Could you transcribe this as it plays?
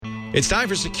It's time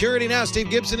for Security Now. Steve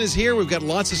Gibson is here. We've got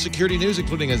lots of security news,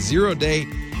 including a zero-day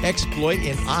exploit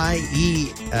in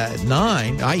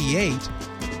IE8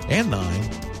 and 9.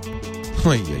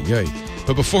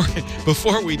 But before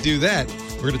we do that,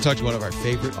 we're going to talk to one of our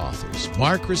favorite authors.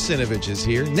 Mark Russinovich is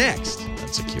here next on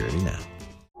Security Now.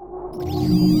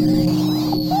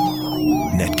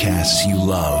 Netcasts you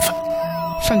love.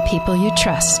 From people you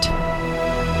trust.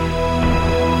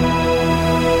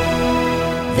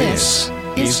 This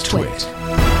is Twit.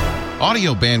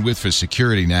 Audio bandwidth for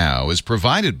Security Now is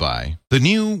provided by the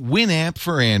new Winamp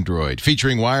for Android,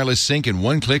 featuring wireless sync and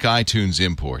one-click iTunes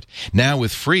import. Now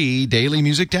with free daily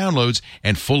music downloads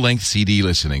and full-length CD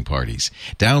listening parties.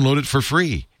 Download it for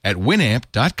free at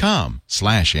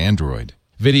winamp.com/Android.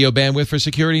 Video bandwidth for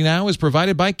Security Now is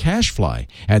provided by CacheFly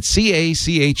at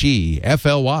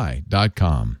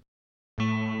CacheFly.com.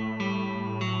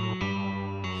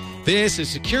 This is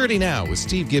Security Now with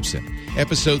Steve Gibson,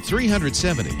 episode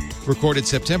 370, recorded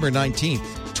September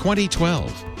 19th,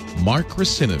 2012. Mark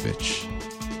Russinovich.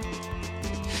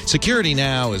 Security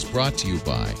Now is brought to you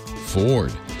by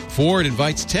Ford. Ford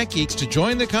invites tech geeks to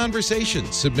join the conversation,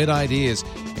 submit ideas,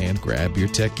 and grab your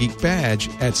Tech Geek badge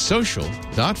at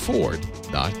social.ford.com.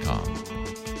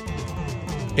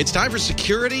 It's time for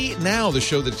Security Now, the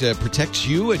show that protects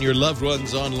you and your loved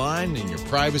ones online and your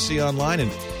privacy online.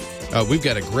 And we've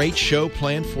got a great show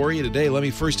planned for you today. Let me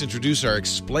first introduce our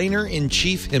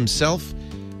explainer-in-chief himself,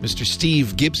 Mr.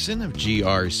 Steve Gibson of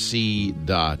grc.com.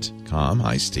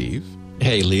 Hi, Steve.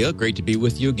 Hey, Leo. Great to be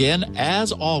with you again,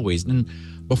 as always. And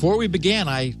before we began,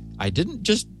 I didn't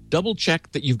just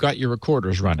double-check that you've got your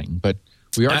recorders running, but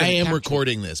we are. I am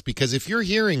recording this because if you're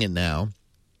hearing it now,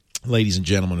 ladies and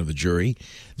gentlemen of the jury,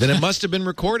 then it must have been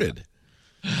recorded.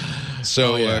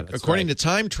 So, according to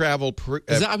time travel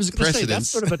I was going to say, that's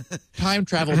sort of a time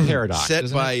travel paradox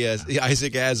set by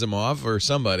Isaac Asimov or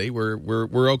somebody.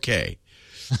 We're okay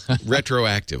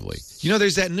retroactively. You know,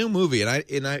 there's that new movie,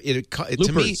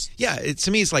 to me,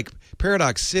 it's like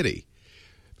Paradox City.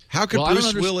 How could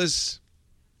Bruce Willis?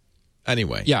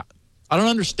 Anyway, yeah, I don't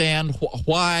understand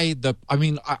why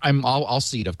I'll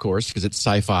see it, of course, because it's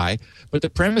sci-fi. But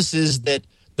the premise is that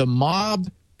the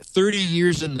mob 30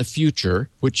 years in the future,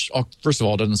 which, first of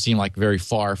all, doesn't seem like very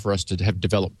far for us to have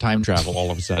developed time travel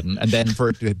all of a sudden, and then for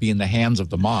it to be in the hands of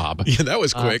the mob. Yeah, that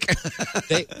was quick.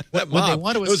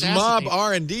 Those mob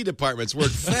R&D departments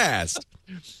work fast.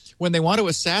 When they want to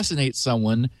assassinate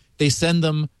someone, they send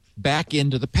them back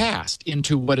into the past,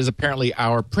 into what is apparently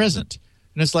our present.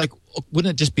 And it's like,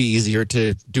 wouldn't it just be easier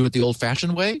to do it the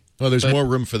old-fashioned way? Well, there's more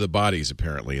room for the bodies,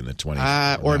 apparently, in the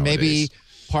 20s. Or maybe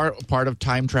part of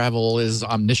time travel is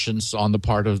omniscience on the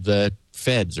part of the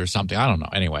feds or something. I don't know.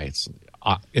 Anyway, it's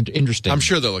interesting. I'm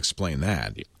sure they'll explain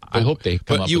that. I hope they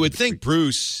come up. But you would think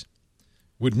Bruce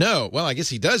would know. Well, I guess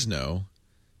he does know.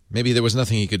 Maybe there was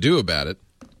nothing he could do about it.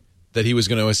 That he was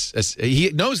going to. He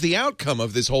knows the outcome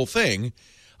of this whole thing.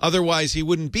 Otherwise, he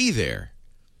wouldn't be there.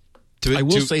 I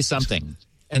will say something,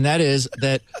 and that is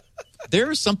that there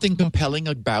is something compelling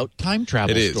about time travel.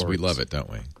 It is. Stories. We love it, don't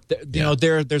we? You know,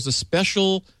 there's a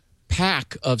special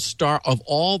pack of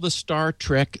all the Star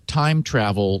Trek time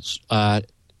travel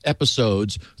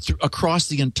episodes across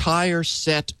the entire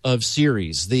set of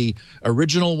series. The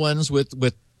original ones with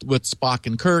Spock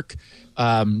and Kirk,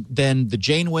 then the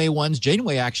Janeway ones.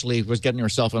 Janeway actually was getting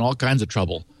herself in all kinds of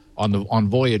trouble on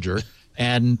Voyager.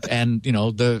 And you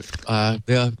know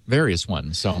the various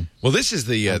ones. So this is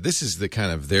the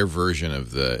kind of their version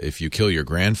of the if you kill your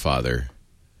grandfather,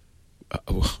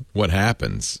 what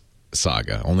happens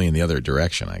saga. Only in the other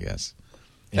direction, I guess.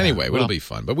 Yeah, anyway, it'll be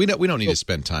fun, but we don't need to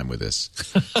spend time with this.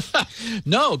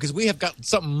 No, because we have got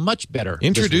something much better.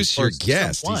 Introduce your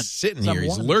guest. He's sitting here.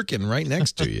 He's lurking right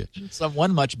next to you.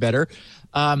 Someone much better.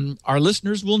 Our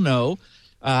listeners will know.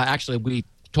 Actually, we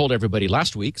told everybody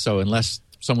last week, so unless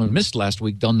someone missed last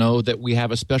week, they'll know that we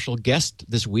have a special guest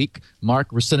this week,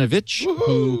 Mark Russinovich,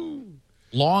 who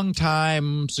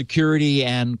longtime security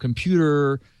and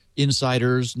computer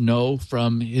insiders know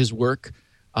from his work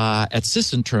at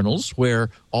SysInternals,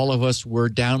 where all of us were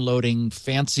downloading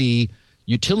fancy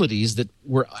utilities that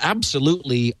were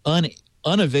absolutely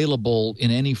unavailable in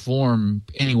any form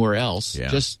anywhere else,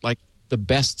 just like the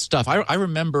best stuff. I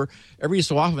remember every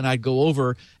so often I'd go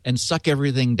over and suck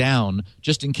everything down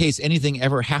just in case anything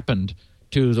ever happened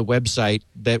to the website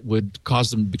that would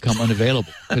cause them to become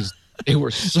unavailable because they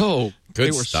were so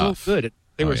good.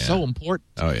 They were so important.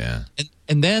 Oh yeah.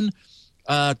 And then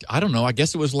I don't know. I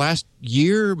guess it was last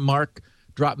year. Mark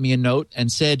dropped me a note and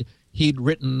said he'd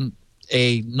written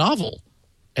a novel,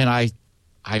 and I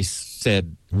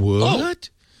said, "What?"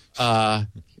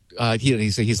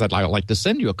 he said, I'd like to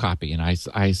send you a copy. And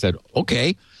I said,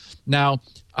 okay. Now,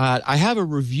 I have a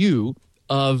review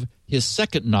of his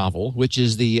second novel, which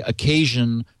is the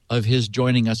occasion of his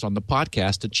joining us on the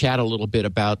podcast to chat a little bit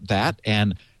about that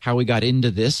and how we got into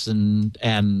this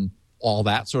and all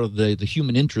that, sort of the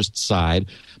human interest side.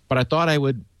 But I thought I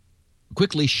would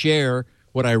quickly share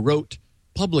what I wrote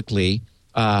publicly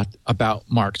about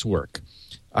Mark's work.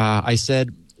 I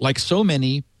said, like so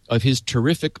many of his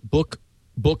terrific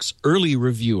book's early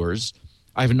reviewers,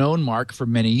 I've known Mark for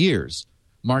many years.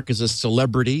 Mark is a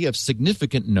celebrity of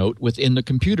significant note within the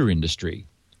computer industry.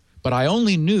 But I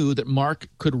only knew that Mark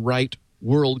could write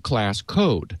world-class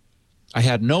code. I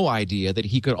had no idea that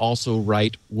he could also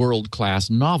write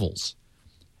world-class novels.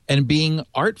 And being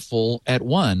artful at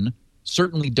one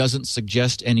certainly doesn't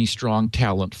suggest any strong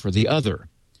talent for the other.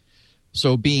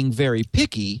 So being very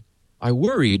picky, I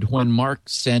worried when Mark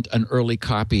sent an early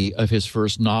copy of his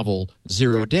first novel,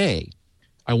 0 Day.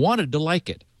 I wanted to like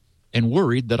it and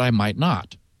worried that I might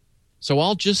not. So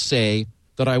I'll just say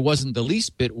that I wasn't the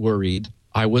least bit worried.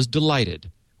 I was delighted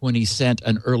when he sent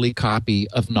an early copy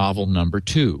of novel number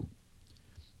 2.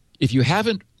 If you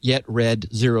haven't yet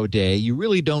read 0 Day, you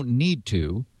really don't need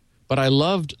to, but I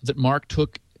loved that Mark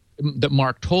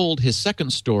told his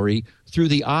second story through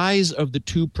the eyes of the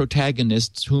two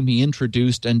protagonists whom he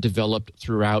introduced and developed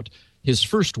throughout his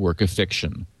first work of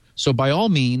fiction. So by all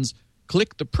means,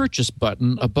 click the purchase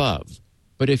button above.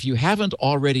 But if you haven't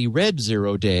already read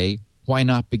 0 Day, why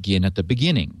not begin at the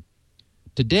beginning?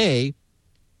 Today,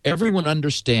 everyone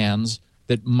understands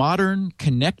that modern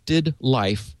connected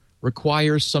life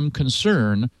requires some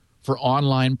concern for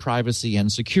online privacy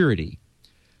and security.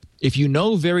 If you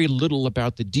know very little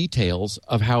about the details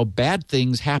of how bad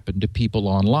things happen to people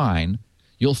online,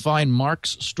 you'll find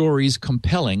Mark's stories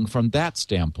compelling from that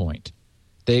standpoint.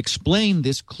 They explain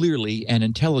this clearly and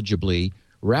intelligibly,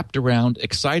 wrapped around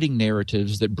exciting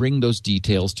narratives that bring those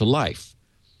details to life.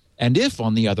 And if,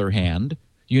 on the other hand,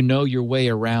 you know your way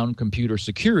around computer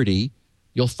security,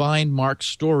 you'll find Mark's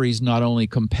stories not only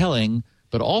compelling,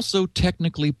 but also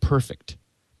technically perfect.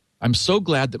 I'm so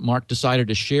glad that Mark decided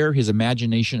to share his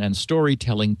imagination and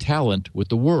storytelling talent with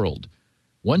the world.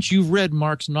 Once you've read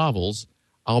Mark's novels,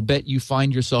 I'll bet you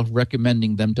find yourself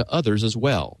recommending them to others as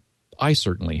well. I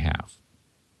certainly have.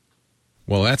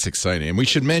 Well, that's exciting. And we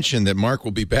should mention that Mark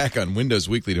will be back on Windows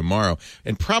Weekly tomorrow,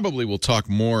 and probably we'll talk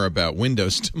more about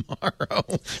Windows tomorrow.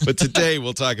 But today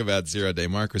we'll talk about 0 Day.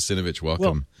 Mark Russinovich,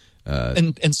 welcome. Well,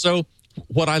 and so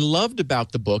what I loved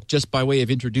about the book, just by way of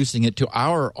introducing it to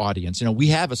our audience, we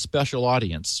have a special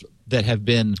audience that have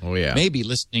been maybe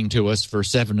listening to us for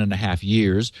 7.5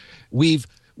 years. We've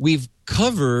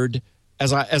covered,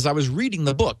 as I was reading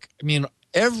the book,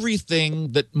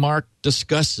 everything that Mark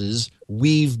discusses,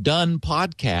 we've done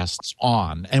podcasts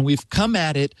on, and we've come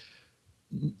at it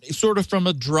sort of from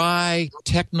a dry,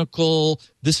 technical,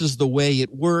 this is the way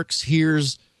it works,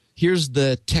 here's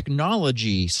the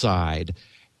technology side.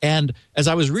 And as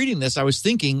I was reading this, I was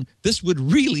thinking this would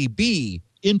really be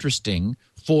interesting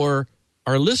for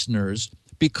our listeners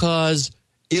because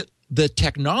the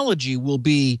technology will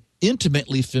be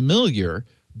intimately familiar,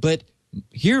 but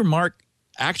here Mark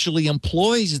actually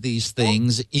employs these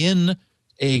things in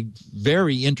a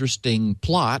very interesting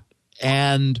plot,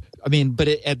 and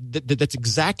that's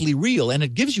exactly real, and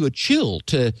it gives you a chill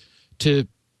to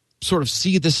sort of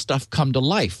see this stuff come to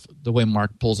life the way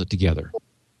Mark pulls it together.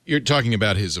 You're talking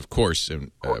about his, of course,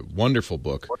 wonderful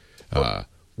book,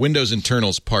 Windows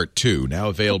Internals Part 2, now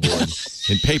available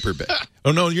in paperback.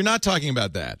 Oh, no, you're not talking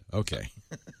about that. Okay.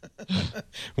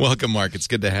 Welcome, Mark. It's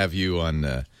good to have you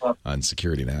on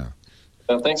Security Now.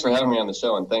 Thanks for having me on the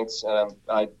show, and thanks.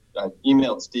 I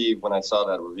emailed Steve when I saw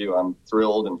that review. I'm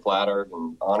thrilled and flattered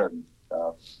and honored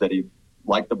that he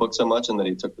liked the book so much and that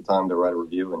he took the time to write a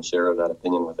review and share that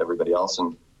opinion with everybody else.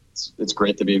 And it's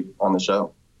great to be on the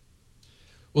show.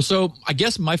 Well, so I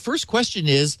guess my first question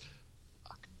is,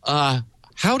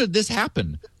 how did this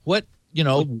happen?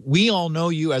 We all know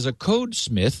you as a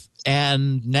codesmith,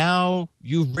 and now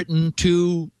you've written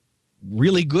 2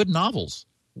 really good novels.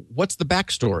 What's the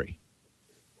backstory?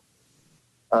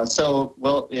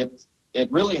 It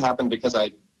really happened because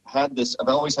I've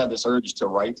always had this urge to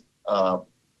write a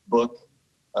book,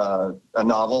 a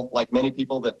novel, like many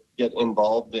people that get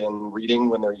involved in reading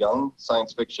when they're young,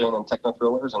 science fiction and techno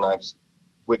thrillers, and I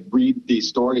would read these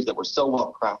stories that were so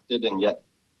well crafted and yet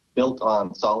built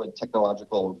on solid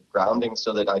technological grounding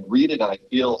so that I'd read it and I'd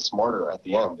feel smarter at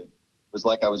the end. It was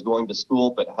like I was going to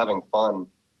school but having fun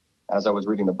as I was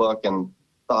reading the book, and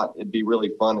thought it'd be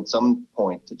really fun at some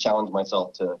point to challenge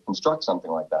myself to construct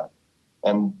something like that.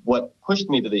 And what pushed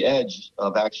me to the edge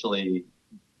of actually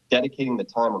dedicating the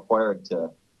time required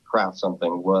to craft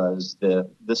something was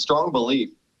the strong belief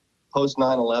post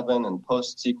 9/11 and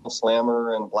post SQL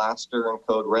Slammer and Blaster and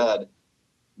Code Red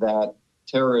that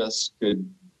terrorists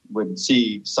would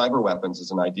see cyber weapons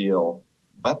as an ideal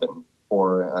weapon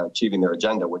for achieving their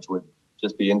agenda, which would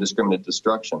just be indiscriminate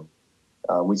destruction.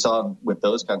 We saw with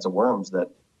those kinds of worms that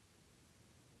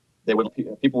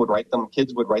people would write them,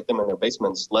 kids would write them in their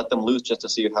basements, let them loose just to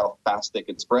see how fast they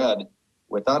could spread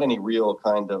without any real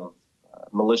kind of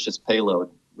malicious payload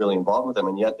really involved with them,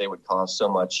 and yet they would cause so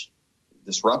much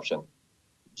disruption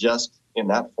just in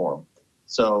that form.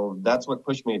 So that's what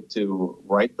pushed me to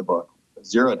write the book.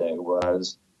 Zero Day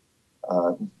was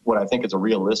what I think is a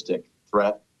realistic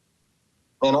threat,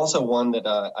 and also one that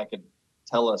I could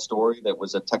tell a story that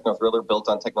was a techno-thriller built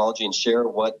on technology and share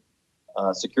what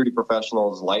security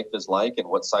professionals' life is like and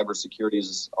what cybersecurity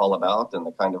is all about and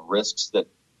the kind of risks that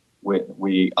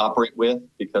we operate with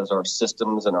because our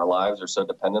systems and our lives are so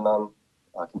dependent on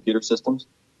computer systems.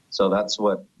 So that's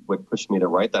what pushed me to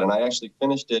write that. And I actually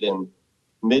finished it in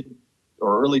mid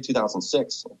or early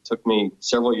 2006. It took me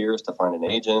several years to find an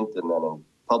agent and then a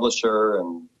publisher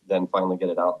and then finally get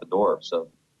it out the door. So,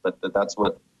 but that's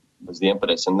what was the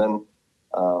impetus. And then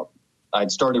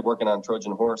I'd started working on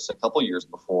Trojan Horse a couple years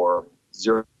before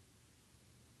Zero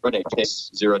Day. In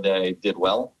case Zero Day did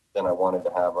well, then I wanted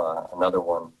to have another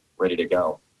one ready to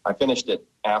go. I finished it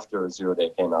after Zero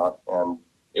Day came out, and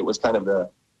it was kind of the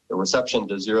reception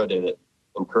to Zero Day that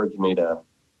encouraged me to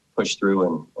push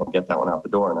through and get that one out the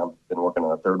door, and I've been working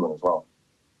on a third one as well.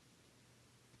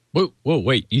 Whoa,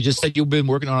 wait. You just said you've been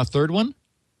working on a third one?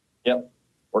 Yep,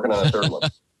 working on a third one.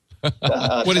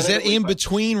 What is that in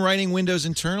between writing Windows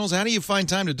internals? How do you find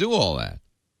time to do all that?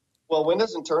 Well,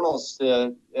 Windows internals,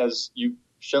 as you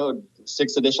showed,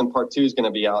 6th edition Part 2 is going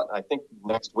to be out, I think,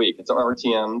 next week. It's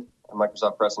RTM'd.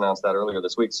 Microsoft Press announced that earlier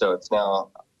this week, so it's now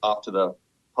off to the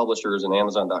publishers and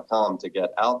Amazon.com to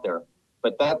get out there.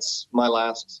 But that's my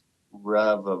last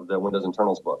rev of the Windows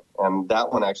internals book, and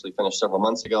that one actually finished several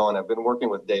months ago, and I've been working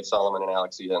with Dave Solomon and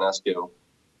Alex Ionescu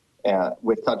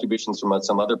with contributions from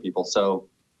some other people. So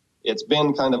it's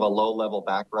been kind of a low-level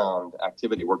background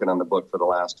activity working on the book for the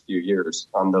last few years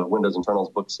on the Windows internals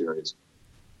book series.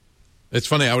 It's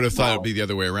funny. I would have thought it would be the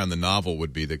other way around. The novel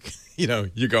would be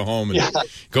you go home and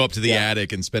go up to the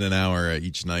attic and spend an hour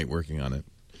each night working on it.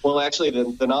 Well, actually,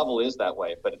 the novel is that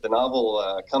way, but the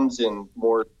novel comes in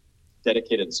more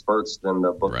dedicated spurts than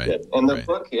the book did. And the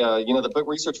book, the book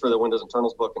research for the Windows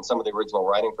internals book and some of the original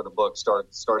writing for the book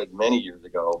started many years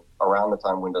ago, around the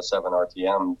time Windows 7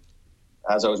 RTM,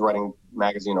 as I was writing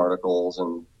magazine articles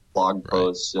and blog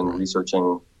posts and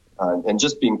researching and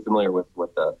just being familiar with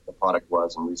what the product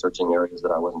was and researching areas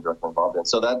that I wasn't directly involved in.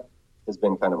 So that has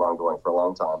been kind of ongoing for a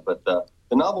long time. But the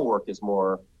novel work is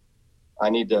more,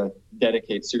 I need to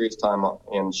dedicate serious time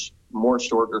in more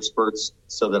shorter spurts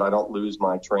so that I don't lose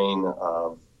my train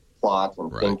of plot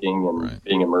and thinking and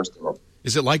being immersed in it.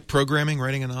 Is it like programming,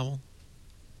 writing a novel?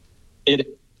 It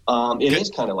is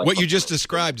kind of like what you just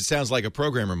described. It sounds like a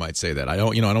programmer might say that. I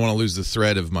don't want to lose the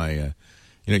thread of my.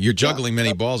 You're juggling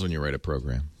many balls when you write a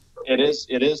program. It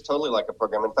is totally like a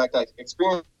program. In fact, I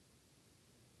experienced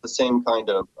the same kind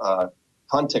of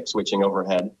context switching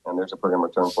overhead, and there's a programmer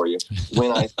term for you,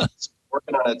 when I was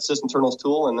working on a sysinternals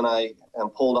tool, and then I am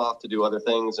pulled off to do other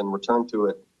things and return to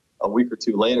it a week or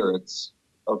two later. It's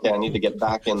okay, I need to get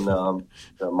back in the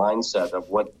mindset of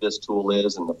what this tool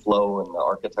is and the flow and the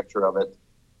architecture of it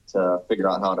to figure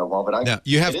out how to evolve it. Now,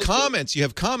 you have comments. You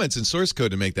have comments in source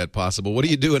code to make that possible. What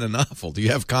do you do in a novel? Do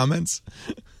you have comments?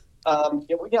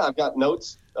 I've got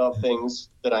notes of things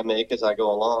that I make as I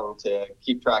go along to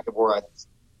keep track of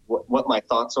what my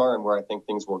thoughts are and where I think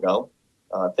things will go,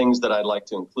 things that I'd like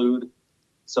to include.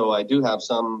 So I do have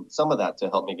some of that to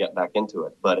help me get back into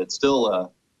it. But it's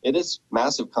still it is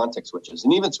massive context switches,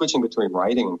 and even switching between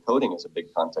writing and coding is a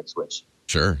big context switch.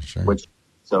 Sure.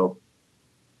 So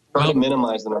try to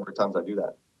minimize the number of times I do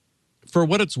that. For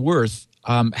what it's worth,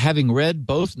 having read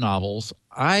both novels,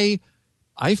 I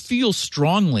feel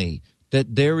strongly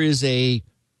that there is an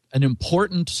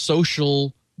important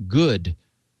social good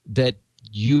that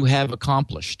you have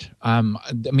accomplished.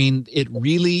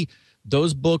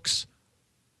 Those books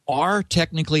are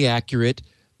technically accurate.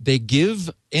 They give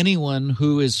anyone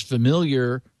who is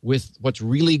familiar with what's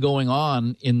really going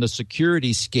on in the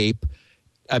security scape,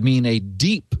 a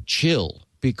deep chill,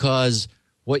 because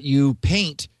what you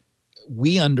paint,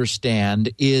 we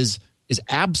understand, is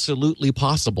absolutely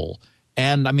possible.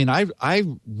 And I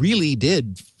really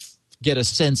did get a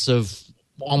sense of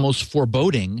almost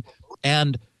foreboding,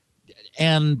 and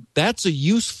that's a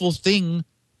useful thing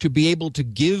to be able to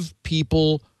give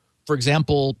people. For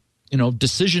example,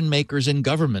 decision makers in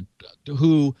government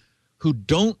who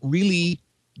don't really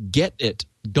get it,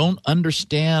 don't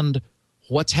understand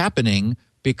what's happening,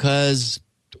 because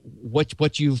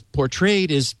what you've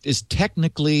portrayed is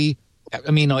technically,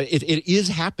 it is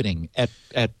happening at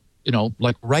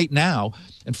like right now.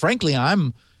 And frankly,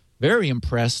 I'm very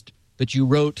impressed that you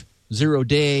wrote Zero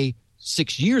Day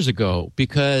 6 years ago,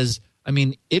 because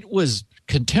it was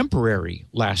contemporary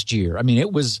last year.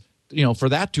 It was, for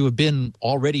that to have been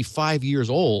already 5 years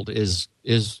old is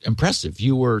impressive.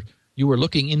 You were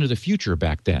looking into the future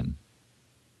back then.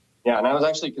 Yeah, and I was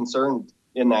actually concerned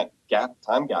in that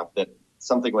time gap that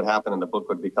something would happen and the book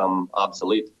would become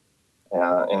obsolete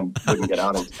and wouldn't get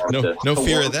out in time. No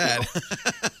fear of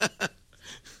that.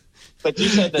 But you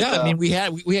said that. Yeah,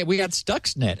 we had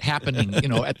Stuxnet happening,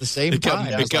 at the same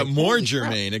time. It got more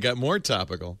germane. It got more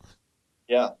topical.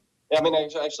 Yeah. I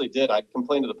actually did. I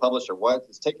complained to the publisher, what?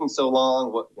 It's taking so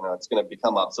long. What, it's going to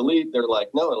become obsolete. They're like,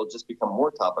 no, it'll just become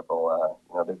more topical.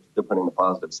 They're putting the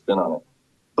positive spin on it.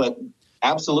 But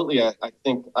absolutely, I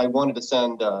think I wanted to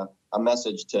send a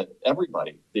message to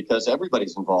everybody, because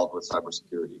everybody's involved with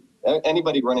cybersecurity.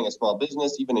 Anybody running a small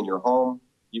business, even in your home,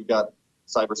 you've got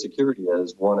cybersecurity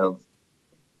as one of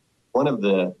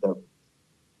the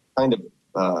kind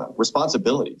of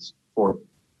responsibilities for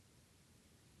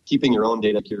keeping your own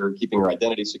data secure, keeping your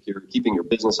identity secure, keeping your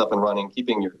business up and running,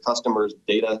 keeping your customers'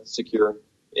 data secure,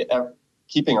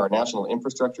 keeping our national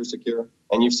infrastructure secure.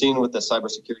 And you've seen with the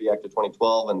Cybersecurity Act of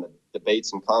 2012 and the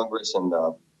debates in Congress and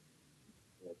the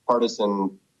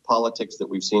partisan politics that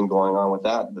we've seen going on with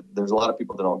that, there's a lot of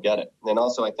people that don't get it. And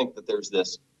also, I think that there's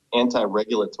this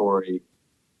anti-regulatory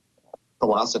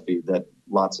philosophy that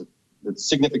a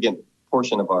significant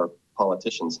portion of our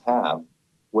politicians have,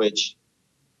 which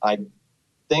I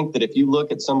think that if you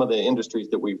look at some of the industries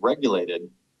that we've regulated,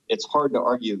 it's hard to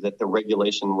argue that the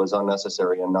regulation was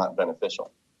unnecessary and not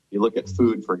beneficial. You look at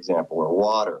food, for example, or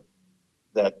water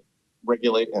that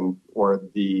regulate, or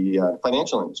the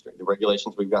financial industry, the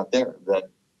regulations we've got there, that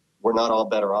we're not all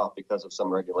better off because of some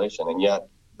regulation, and yet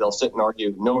they'll sit and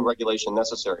argue no regulation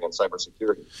necessary in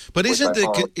cybersecurity. But isn't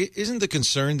the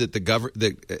concern that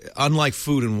that unlike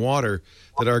food and water,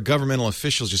 that our governmental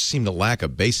officials just seem to lack a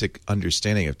basic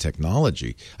understanding of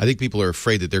technology? I think people are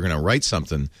afraid that they're going to write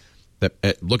something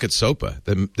that look at SOPA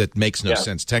that makes no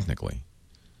sense technically.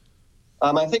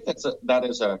 I think that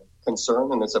is a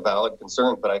concern, and it's a valid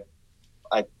concern, but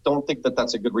I don't think that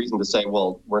that's a good reason to say,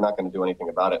 well, we're not going to do anything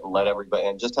about it and let everybody,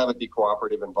 and just have it be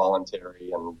cooperative and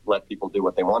voluntary and let people do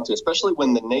what they want to, especially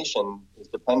when the nation is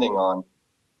depending on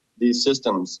these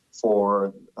systems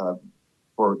for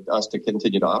us to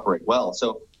continue to operate well.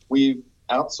 So we've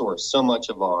outsourced so much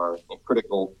of our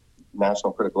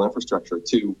national critical infrastructure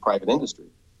to private industry,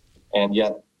 and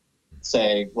yet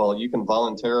say, well, you can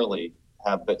voluntarily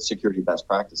have security best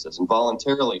practices and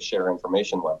voluntarily share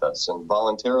information with us and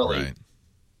voluntarily... Right.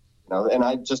 And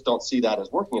I just don't see that as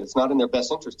working. It's not in their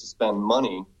best interest to spend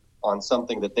money on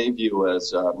something that they view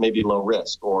as maybe low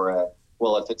risk, or,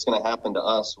 well, if it's going to happen to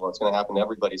us, well, it's going to happen to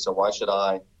everybody, so why should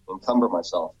I encumber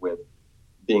myself with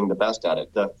being the best at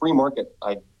it? The free market,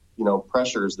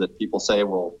 pressures that people say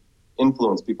will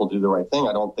influence people to do the right thing,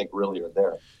 I don't think really are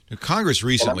there. Now, Congress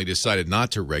recently decided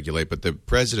not to regulate, but the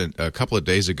president a couple of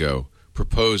days ago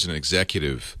proposed an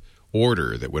executive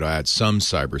order that would add some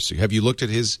cybersecurity. Have you looked at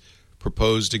his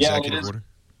proposed executive order?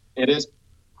 It is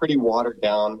pretty watered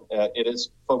down. It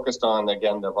is focused on,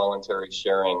 again, the voluntary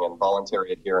sharing and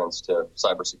voluntary adherence to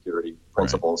cybersecurity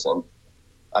principles. Right. And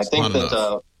I think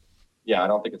that, I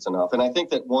don't think it's enough. And I think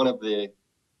that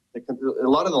a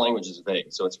lot of the language is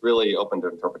vague, so it's really open to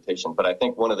interpretation. But I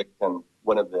think one of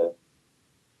the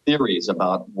theories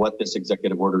about what this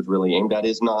executive order is really aimed at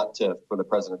is not for the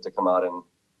president to come out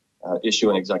and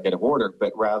issue an executive order,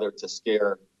 but rather to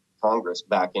scare Congress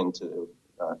back into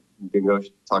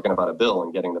talking about a bill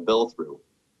and getting the bill through,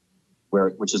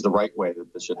 which is the right way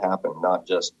that this should happen, not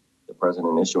just the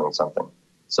president issuing something.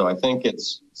 So I think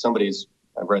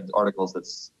I've read articles that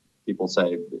people say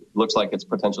it looks like it's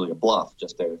potentially a bluff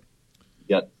just to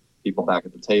get people back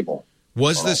at the table.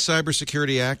 Was the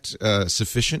Cybersecurity Act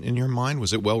sufficient in your mind?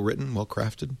 Was it well written, well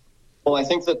crafted? Well, I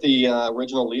think that the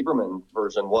original Lieberman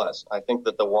version was. I think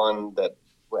that the one that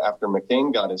after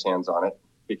McCain got his hands on it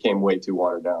became way too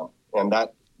watered down. And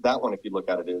that one, if you look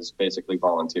at it, is basically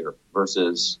volunteer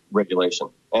versus regulation.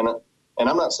 And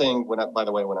I'm not saying, when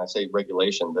I say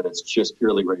regulation, that it's just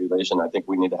purely regulation. I think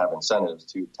we need to have incentives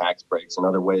to tax breaks and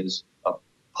other ways of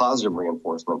positive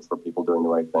reinforcement for people doing the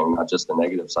right thing, not just the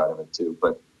negative side of it too.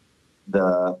 But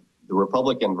the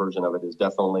Republican version of it is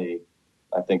definitely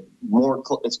I think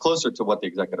it's closer to what the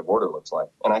executive order looks like.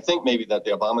 And I think maybe that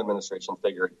the Obama administration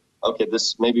figured, okay,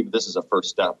 this is a first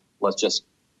step. Let's just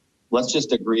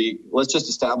agree. Let's just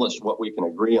establish what we can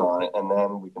agree on, and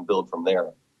then we can build from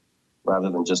there, rather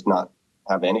than just not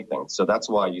have anything. So that's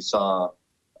why you saw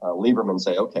Lieberman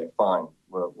say, okay, fine,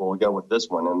 we'll go with this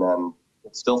one, and then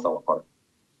it still fell apart.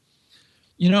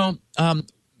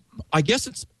 I guess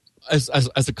it's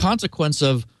as a consequence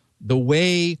of the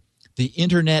way the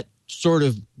internet sort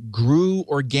of grew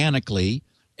organically,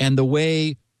 and the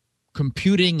way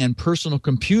computing and personal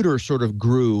computer sort of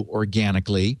grew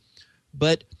organically.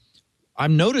 But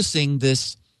I'm noticing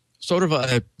this sort of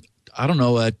a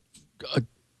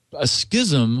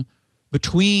schism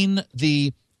between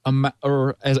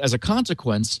as a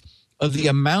consequence of the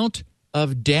amount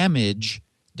of damage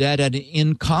that an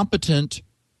incompetent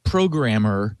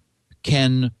programmer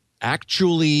can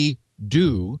actually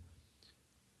do.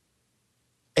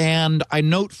 And I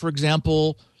note, for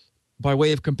example, by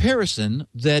way of comparison,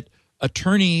 that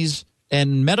attorneys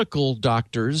and medical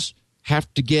doctors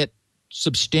have to get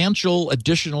substantial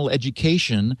additional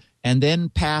education and then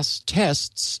pass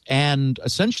tests and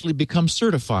essentially become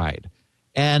certified.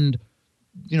 And,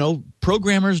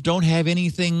 programmers don't have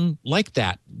anything like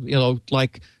that.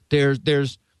 But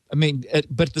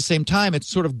at the same time, it's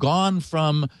sort of gone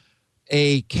from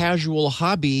a casual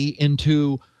hobby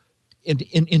into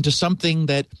something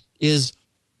that is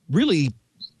really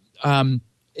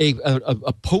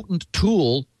a potent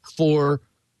tool for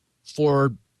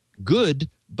good.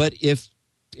 But if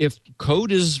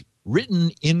code is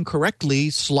written incorrectly,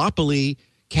 sloppily,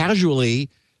 casually,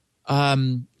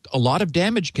 a lot of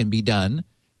damage can be done.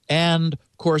 And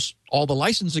of course, all the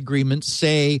license agreements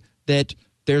say that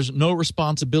there's no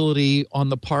responsibility on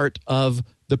the part of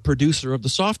the producer of the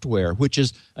software, which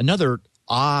is another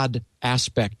odd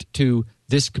aspect to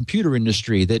this computer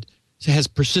industry that has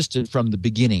persisted from the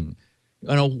beginning.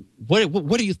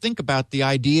 What do you think about the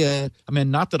idea? I mean,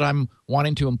 not that I'm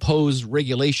wanting to impose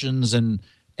regulations and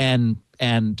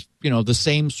the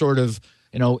same sort of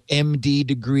MD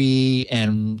degree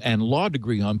and law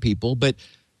degree on people, but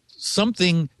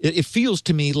something. It feels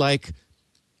to me like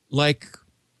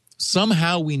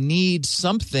somehow we need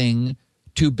something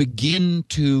to begin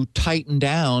to tighten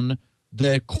down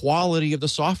the quality of the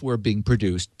software being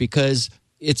produced, because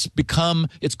it's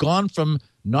gone from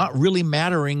not really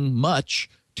mattering much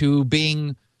to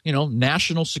being,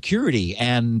 national security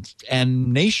and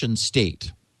nation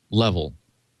state level.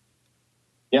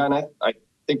 Yeah, and I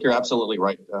think you're absolutely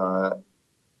right.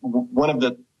 One of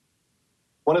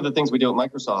the things we do at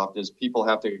Microsoft is people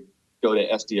have to go to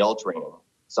SDL training,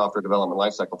 software development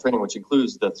lifecycle training, which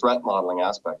includes the threat modeling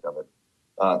aspect of it.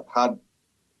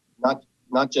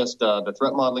 Not just the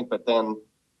threat modeling, but then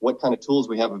what kind of tools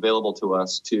we have available to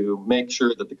us to make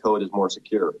sure that the code is more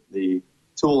secure. The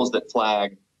tools that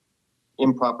flag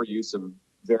improper use of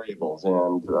variables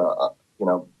and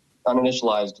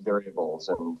uninitialized variables,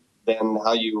 and then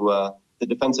how the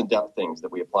defense in depth things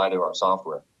that we apply to our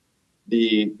software.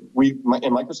 And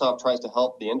Microsoft tries to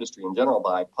help the industry in general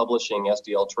by publishing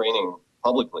SDL training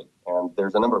publicly, and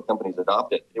there's a number of companies that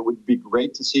adopt it. It would be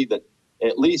great to see that,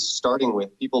 at least starting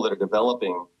with people that are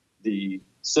developing the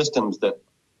systems that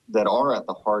are at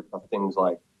the heart of things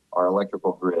like our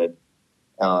electrical grid,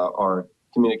 our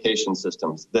communication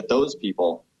systems, that those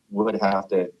people would have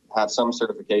to have some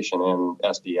certification in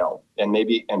SDL,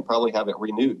 and probably have it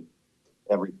renewed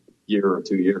every year or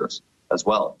 2 years as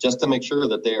well, just to make sure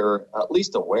that they're at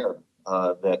least aware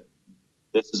that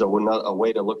this is a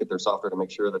way to look at their software to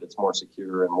make sure that it's more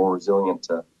secure and more resilient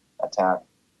to attack.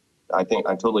 I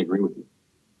totally agree with you.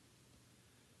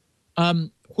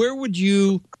 Where would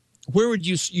you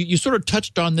sort of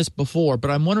touched on this before,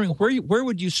 but I'm wondering where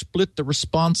would you split the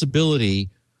responsibility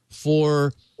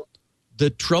for the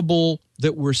trouble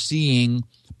that we're seeing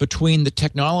between the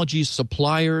technology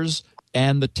suppliers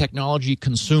and the technology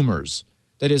consumers?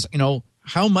 That is,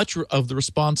 how much of the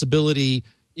responsibility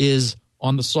is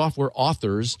on the software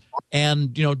authors,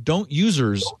 and don't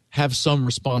users have some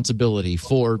responsibility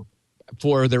for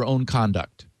their own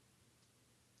conduct?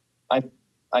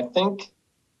 I think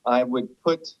I would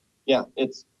put,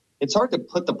 it's hard to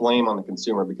put the blame on the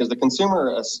consumer, because the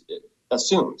consumer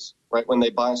assumes, right, when they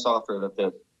buy software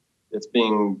that it's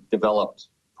being developed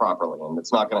properly and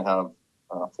it's not going to have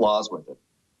flaws with it.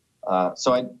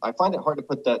 So I find it hard to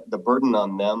put the burden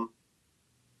on them,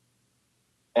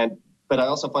 but I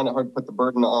also find it hard to put the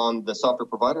burden on the software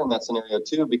provider in that scenario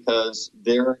too, because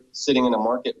they're sitting in a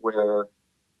market where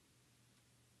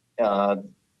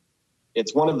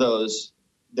it's one of those.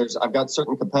 I've got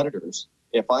certain competitors.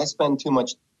 If I spend too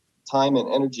much time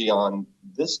and energy on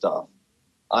this stuff,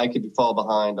 I could fall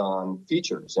behind on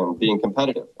features and being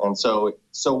competitive. And so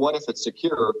what if it's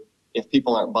secure if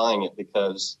people aren't buying it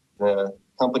because the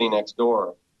company next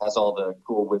door has all the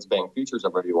cool whiz-bang features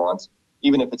everybody wants,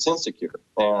 even if it's insecure?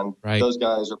 And those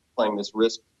guys are playing this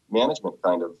risk management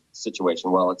kind of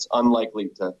situation. Well, it's unlikely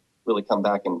to really come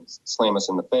back and slam us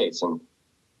in the face. And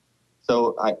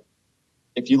so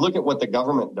if you look at what the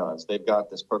government does, they've got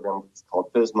this program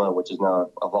called FSMA, which is now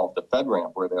evolved to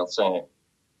FedRAMP, where they'll say,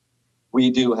 we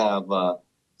do have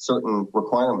certain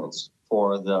requirements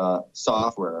for the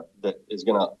software that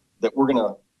we're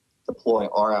gonna deploy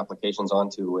our applications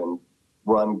onto and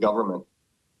run government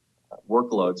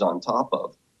workloads on top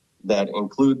of, that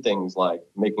include things like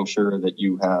making sure that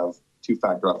you have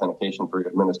two-factor authentication for your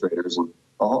administrators and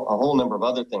a whole number of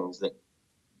other things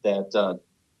that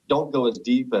don't go as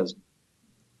deep as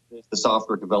the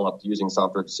software developed using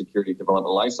software security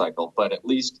development lifecycle, but at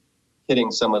least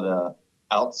hitting some of the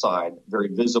outside, very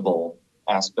visible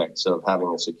aspects of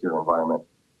having a secure environment.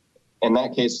 In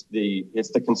that case,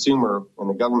 it's the consumer in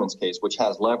the government's case, which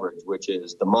has leverage, which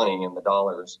is the money and the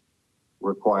dollars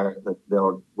required that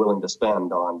they're willing to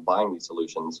spend on buying these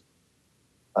solutions.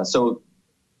 So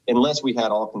unless we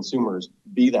had all consumers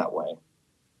be that way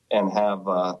and have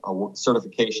a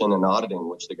certification and auditing,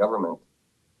 which the government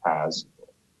has,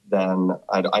 then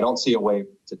I don't see a way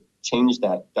to change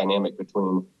that dynamic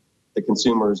between the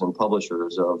consumers and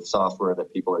publishers of software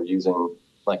that people are using,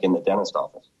 like in the dentist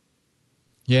office.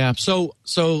 Yeah. So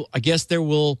I guess there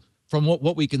will, from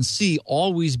what we can see,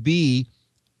 always be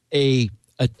a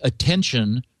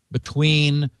tension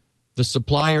between the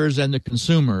suppliers and the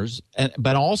consumers,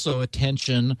 but also a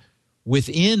tension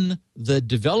within the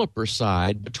developer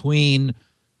side between,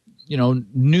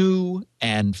 new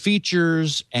and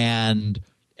features and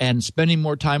spending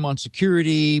more time on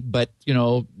security, but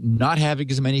not having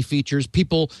as many features.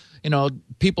 People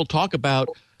talk about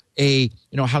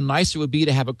how nice it would be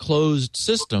to have a closed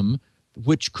system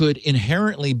which could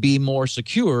inherently be more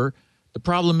secure. The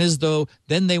problem is, though,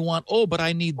 then they want, but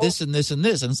I need this and this and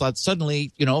this. And so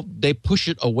suddenly, they push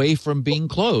it away from being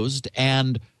closed.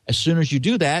 And as soon as you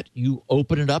do that, you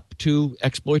open it up to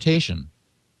exploitation.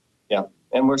 Yeah.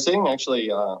 And we're seeing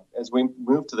actually, as we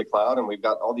move to the cloud and we've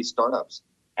got all these startups,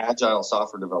 agile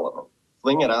software development,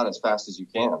 fling it out as fast as you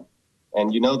can.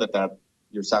 And you know that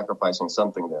you're sacrificing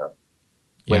something there,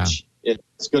 which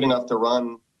it's good enough to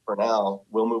run for now.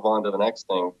 We'll move on to the next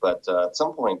thing. But at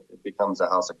some point, it becomes a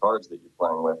house of cards that you're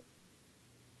playing with.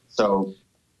 So,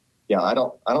 yeah, I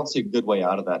don't see a good way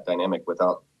out of that dynamic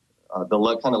without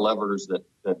the kind of levers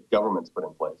that governments put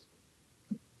in place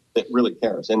that really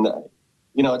cares. And,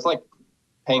 it's like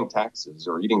paying taxes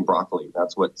or eating broccoli.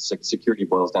 That's what security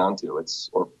boils down to.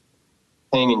 Or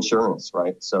paying insurance,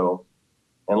 right? So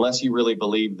unless you really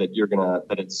believe that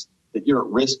that you're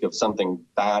at risk of something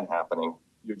bad happening,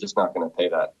 you're just not going to pay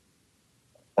that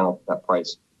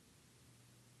price.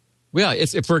 Well,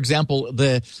 for example,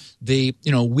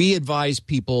 we advise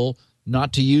people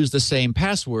not to use the same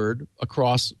password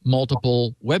across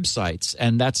multiple websites,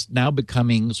 and that's now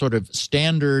becoming sort of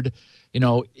standard.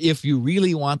 If you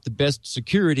really want the best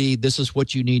security, this is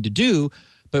what you need to do.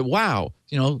 But wow,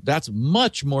 that's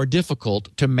much more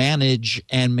difficult to manage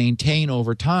and maintain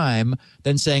over time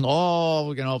than saying,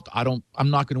 I'm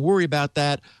not going to worry about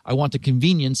that. I want the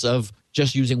convenience of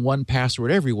just using one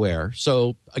password everywhere.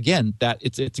 So again, that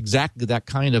it's exactly that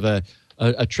kind of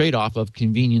a trade-off of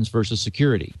convenience versus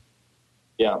security.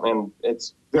 Yeah, and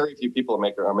it's very few people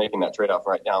are making that trade-off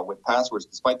right now with passwords,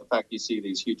 despite the fact you see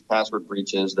these huge password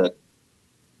breaches that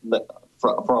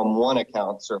from one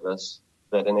account service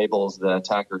that enables the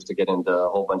attackers to get into a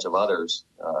whole bunch of others,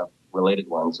 related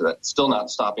ones. So that's still not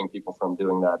stopping people from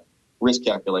doing that risk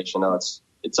calculation. No,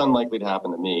 it's unlikely to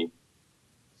happen to me.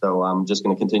 So I'm just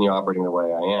going to continue operating the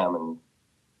way I am and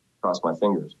cross my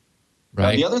fingers.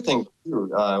 Right. The other thing,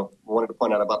 too, I wanted to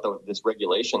point out about this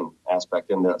regulation aspect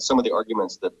and some of the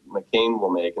arguments that McCain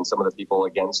will make and some of the people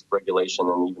against regulation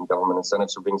and even government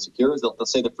incentives for being secure is they'll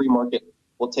say the free market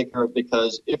will take care of it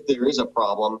because if there is a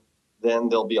problem, then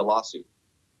there'll be a lawsuit.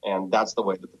 And that's the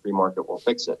way that the free market will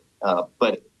fix it.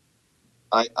 But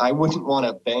I wouldn't want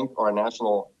to bank our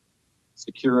national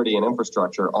security and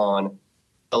infrastructure on,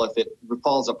 well, if it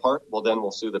falls apart, well, then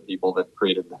we'll sue the people that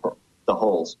created the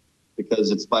holes.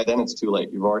 Because by then it's too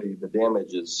late. The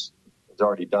damage is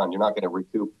already done. You're not going to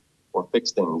recoup or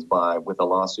fix things with a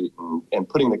lawsuit and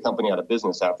putting the company out of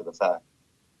business after the fact.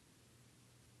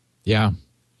 Yeah.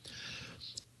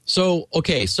 So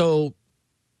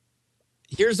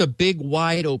here's a big,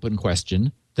 wide open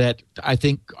question that I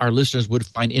think our listeners would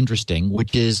find interesting,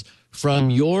 which is from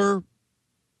your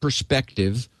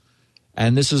perspective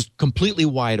and this is completely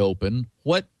wide open,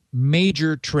 what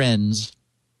major trends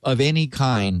of any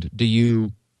kind do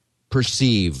you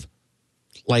perceive,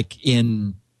 like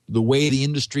in the way the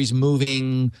industry's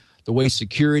moving, the way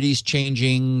security's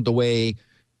changing, the way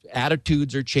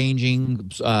attitudes are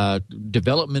changing,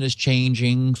 development is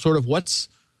changing, sort of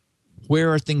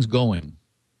where are things going?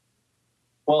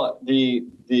 Well, the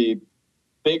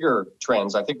bigger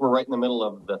trends, I think we're right in the middle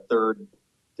of the third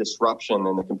disruption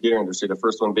in the computer industry, the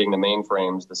first one being the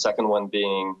mainframes, the second one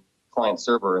being client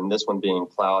server, and this one being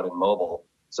cloud and mobile.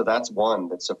 So that's one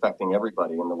that's affecting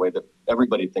everybody in the way that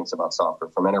everybody thinks about software,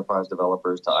 from enterprise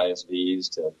developers to ISVs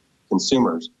to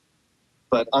consumers.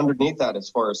 But underneath that, as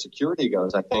far as security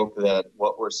goes, I think that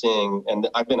what we're seeing, and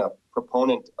I've been a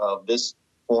proponent of this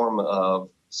form of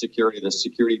security, the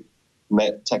security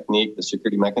technique, the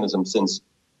security mechanism, since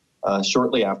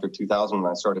shortly after 2000, when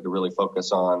I started to really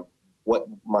focus on what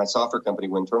my software company,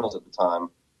 Winternals at the time,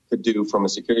 could do from a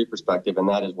security perspective, and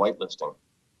that is whitelisting.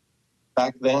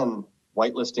 Back then,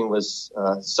 whitelisting was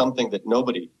something that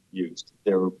nobody used.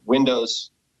 There were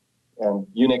Windows and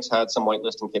Unix had some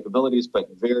whitelisting capabilities, but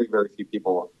very, very few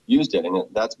people used it. And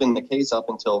that's been the case up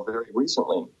until very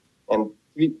recently. And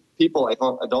people, I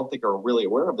don't think, are really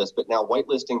aware of this, but now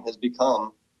whitelisting has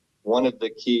become one of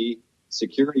the key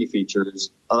security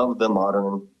features of the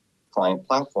modern client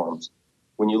platforms.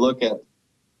 When you look at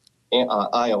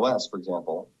iOS, for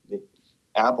example,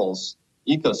 Apple's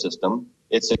ecosystem,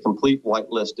 it's a complete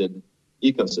whitelisted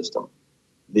ecosystem.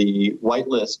 The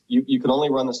whitelist, you can only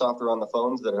run the software on the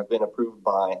phones that have been approved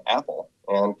by Apple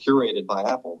and curated by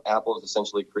Apple. Apple is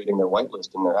essentially creating their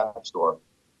whitelist in their app store.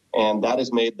 And that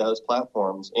has made those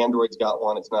platforms, Android's got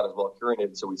one, it's not as well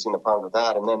curated, so we've seen the problem with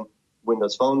that. And then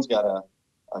Windows Phone's got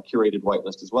a curated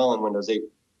whitelist as well, and Windows 8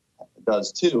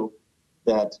 does too,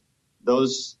 that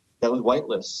those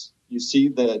whitelists, you see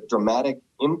the dramatic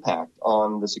impact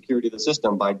on the security of the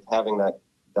system by having that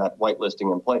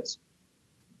whitelisting in place.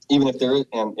 Even if there is,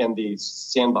 and the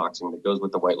sandboxing that goes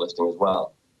with the whitelisting as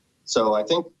well. So I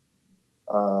think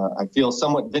I feel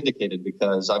somewhat vindicated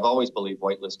because I've always believed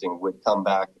whitelisting would come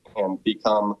back and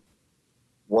become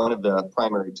one of the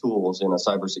primary tools in a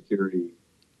cybersecurity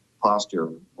posture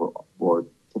or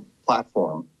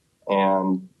platform.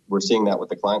 And we're seeing that with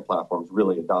the client platforms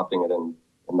really adopting it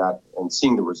and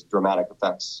seeing the dramatic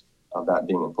effects of that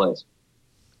being in place.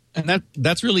 And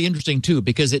that's really interesting too,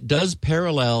 because it does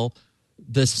parallel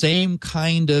the same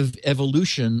kind of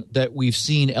evolution that we've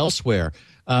seen elsewhere.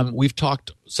 We've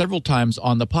talked several times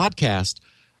on the podcast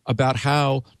about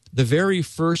how the very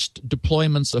first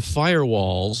deployments of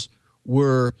firewalls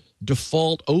were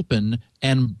default open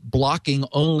and blocking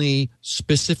only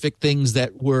specific things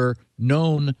that were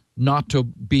known not to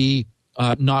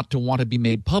want to be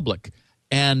made public.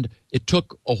 And it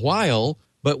took a while,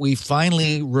 but we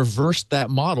finally reversed that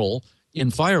model in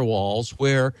firewalls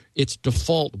where it's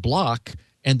default block,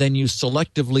 and then you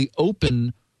selectively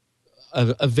open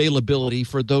availability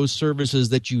for those services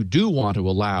that you do want to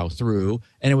allow through.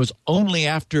 And it was only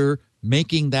after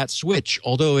making that switch,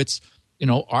 although it's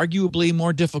arguably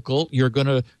more difficult, you're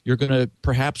gonna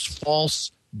perhaps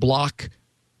false block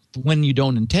when you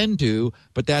don't intend to,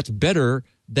 but that's better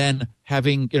than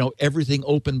having everything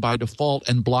open by default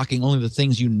and blocking only the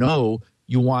things you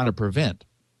want to prevent.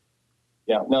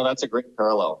 Yeah, no, that's a great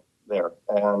parallel there,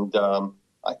 and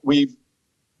we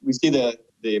see the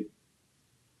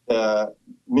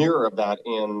mirror of that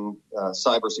in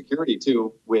cybersecurity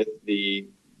too, with the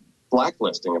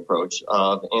blacklisting approach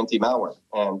of anti-malware,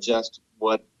 and just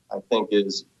what I think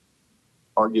is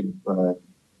hard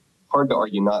to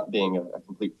argue not being a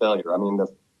complete failure. I mean,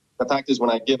 the fact is, when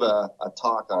I give a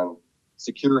talk on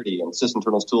security and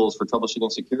sysinternals tools for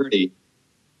troubleshooting security,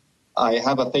 I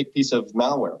have a fake piece of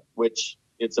malware, which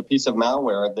it's a piece of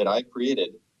malware that I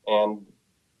created, and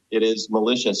it is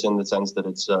malicious in the sense that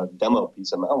it's a demo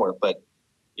piece of malware, but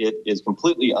it is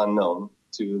completely unknown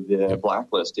to the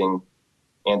blacklisting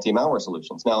anti-malware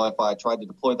solutions. Now, if I tried to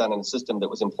deploy that in a system that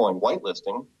was employing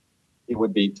whitelisting, it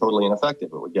would be totally ineffective.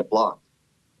 It would get blocked.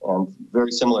 And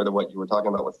very similar to what you were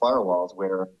talking about with firewalls,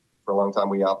 where for a long time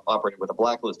we operated with a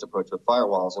blacklist approach with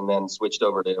firewalls and then switched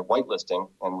over to whitelisting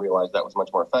and realized that was much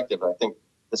more effective. I think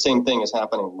the same thing is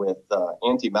happening with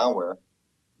anti-malware.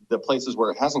 The places where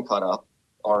it hasn't caught up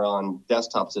are on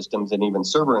desktop systems and even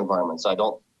server environments.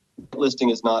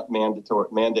 Whitelisting is not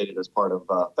mandated as part of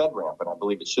FedRAMP, and I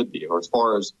believe it should be. Or as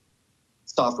far as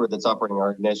software that's operating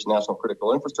our national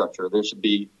critical infrastructure, there should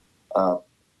be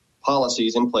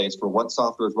policies in place for what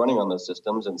software is running on those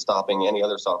systems and stopping any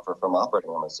other software from operating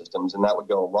on those systems, and that would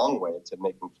go a long way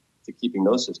to keeping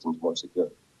those systems more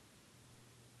secure.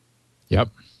 Yep.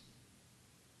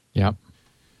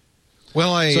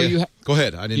 Well, So go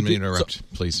ahead. I didn't mean to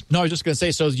interrupt. Please. No, I was just going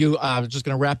to say, I was just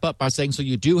going to wrap up by saying, so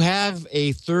you do have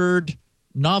a third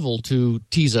novel to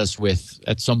tease us with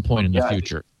at some point in the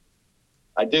future.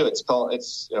 I do.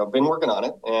 I've been working on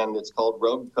it, and it's called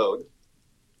Rogue Code.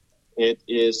 It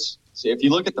is, if you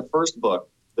look at the first book,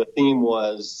 the theme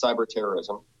was cyber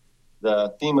terrorism.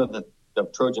 The theme of the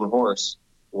Trojan horse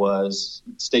was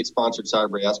state-sponsored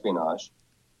cyber espionage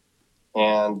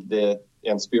and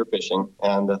spear phishing.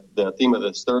 And the theme of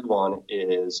this third one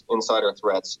is insider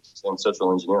threats and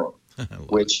social engineering,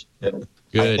 which I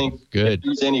think if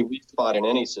there's any weak spot in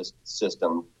any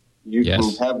system, you can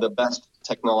have the best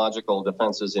technological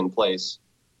defenses in place.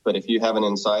 But if you have an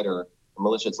insider, a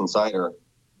malicious insider,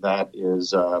 that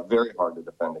is very hard to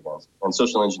defend against. And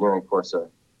social engineering, of course, a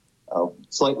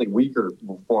slightly weaker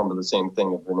form of the same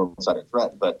thing of an insider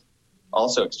threat, but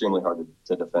also extremely hard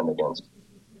to defend against.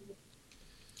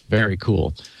 Very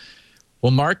cool.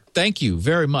 Well, Mark, thank you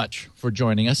very much for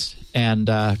joining us. And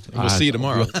we'll see you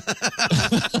tomorrow.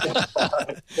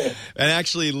 And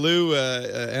actually, Lou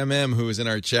MM, who is in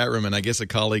our chat room, and I guess a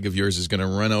colleague of yours, is going to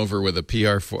run over with a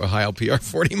Heil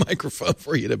PR40 microphone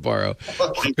for you to borrow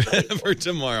for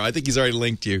tomorrow. I think he's already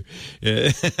linked you.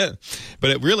 But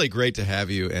it's really great to have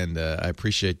you, and I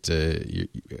appreciate you.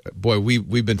 Boy,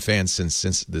 we've been fans since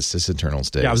the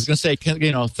Sysinternals days. Yeah, I was going to say,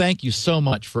 thank you so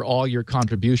much for all your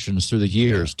contributions through the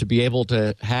years to be able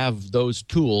to have those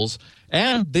tools.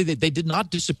 And they did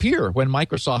not disappear when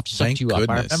Microsoft sucked you up.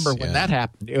 I remember when that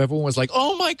happened. Everyone was like,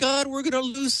 "Oh my God, we're going to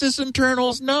lose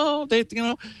Sysinternals." No,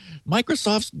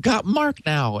 Microsoft's got Mark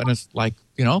now, and it's like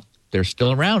they're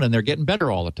still around and they're getting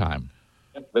better all the time.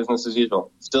 Business as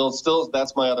usual. Still,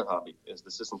 that's my other hobby is the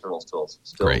Sysinternals tools.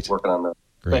 Still working on that.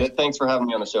 But thanks for having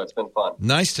me on the show. It's been fun.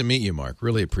 Nice to meet you, Mark.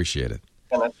 Really appreciate it.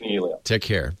 And nice to meet you, Leo. Take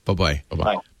care. Bye-bye.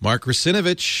 Bye. Mark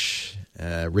Russinovich.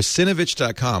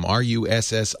 Russinovich.com,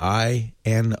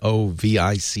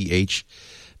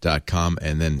 RUSSINOVICH.com.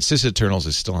 And then Sysinternals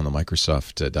is still on the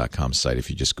Microsoft.com site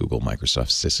if you just Google Microsoft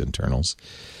Sysinternals.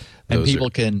 And people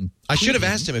can... I should have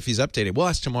asked him if he's updating. We'll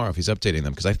ask tomorrow if he's updating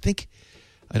them, because I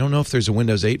don't know if there's a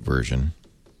Windows 8 version.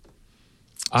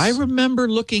 I remember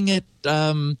looking at...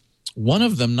 one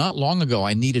of them not long ago.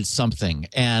 I needed something,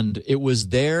 and it was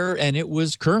there, and it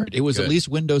was current. It was at least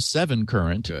Windows 7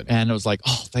 current, and it was like,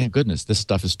 oh, thank goodness, this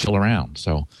stuff is still around.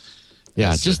 So,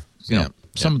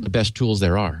 some of the best tools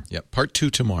there are. Yeah, part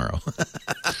 2 tomorrow.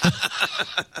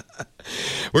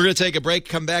 We're going to take a break,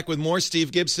 come back with more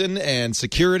Steve Gibson and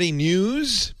security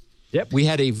news. Yep, we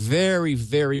had a very,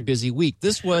 very busy week.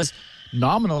 This was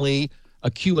nominally a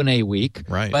Q&A week.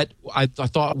 Right. But I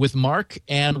thought with Mark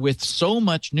and with so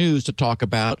much news to talk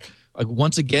about,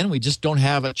 once again, we just don't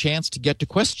have a chance to get to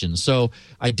questions. So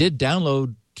I did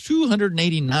download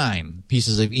 289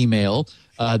 pieces of email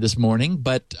this morning,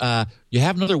 but you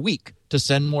have another week to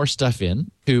send more stuff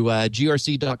in to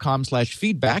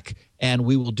grc.com/feedback, and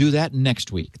we will do that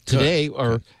next week. Today,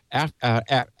 or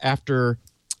after...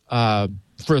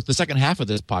 for the second half of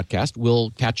this podcast,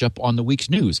 we'll catch up on the week's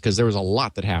news because there was a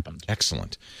lot that happened.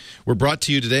 Excellent. We're brought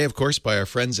to you today, of course, by our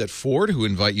friends at Ford, who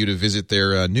invite you to visit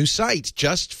their new site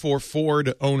just for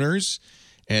Ford owners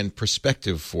and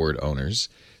prospective Ford owners,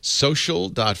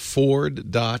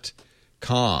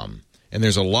 social.ford.com. And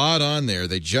there's a lot on there.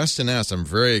 They just announced, I'm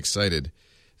very excited,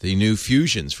 the new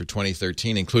Fusions for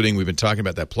 2013, including, we've been talking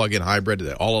about that plug-in hybrid,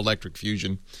 the all-electric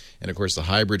Fusion, and, of course, the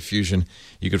hybrid Fusion.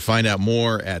 You can find out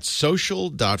more at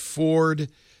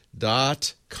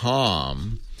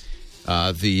social.ford.com.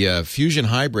 The Fusion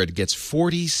Hybrid gets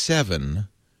 47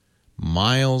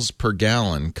 miles per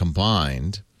gallon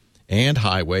combined, and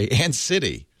highway and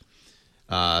city,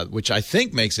 which I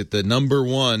think makes it the number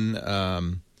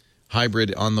one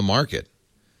hybrid on the market.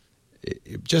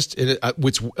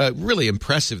 What's really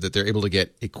impressive that they're able to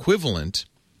get equivalent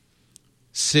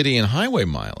city and highway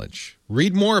mileage.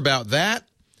 Read more about that,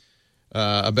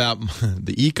 about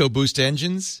the EcoBoost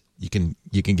engines. You can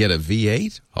get a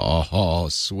V8. Oh,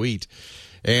 sweet.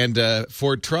 And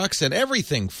Ford trucks and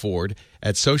everything Ford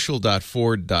at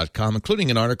social.ford.com,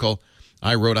 including an article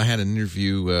I wrote. I had an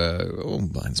interview,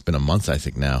 it's been a month, I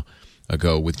think now,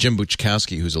 ago with Jim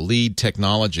Buchkowski, who's a lead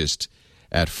technologist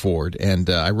at Ford. And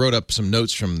I wrote up some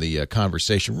notes from the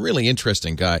conversation. Really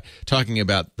interesting guy talking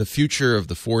about the future of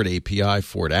the Ford API,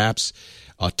 Ford apps,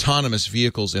 autonomous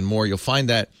vehicles, and more. You'll find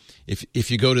that if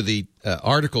you go to the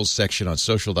articles section on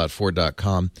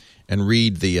social.ford.com and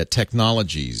read the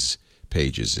technologies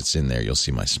pages, it's in there. You'll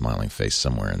see my smiling face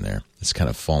somewhere in there. It's kind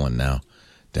of fallen now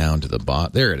down to the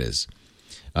bottom. There it is.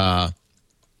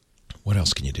 What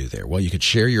else can you do there? Well, you could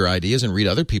share your ideas and read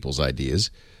other people's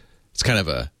ideas. It's kind of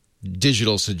a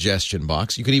digital suggestion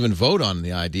box. You can even vote on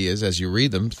the ideas as you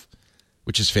read them,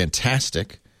 which is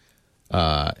fantastic.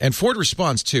 And Ford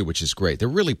responds too, which is great. They're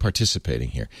really participating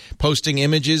here, posting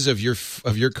images of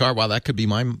your car. Wow, that could be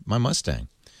my Mustang.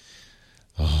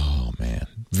 Oh man,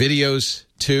 videos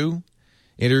too,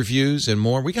 interviews and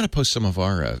more. We got to post some of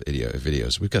our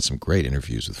videos. We've got some great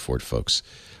interviews with Ford folks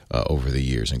over the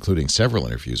years, including several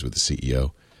interviews with the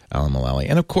CEO, Alan Mulally,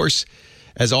 and of course,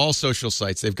 as all social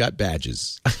sites, they've got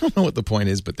badges. I don't know what the point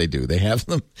is, but they do. They have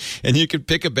them, and you can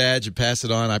pick a badge and pass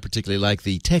it on. I particularly like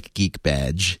the Tech Geek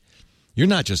badge. You're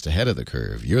not just ahead of the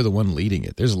curve. You're the one leading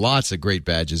it. There's lots of great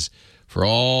badges for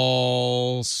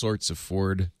all sorts of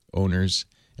Ford owners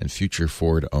and future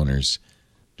Ford owners.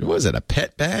 What is it, a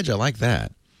pet badge? I like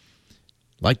that.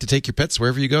 Like to take your pets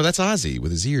wherever you go? That's Ozzy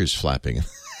with his ears flapping.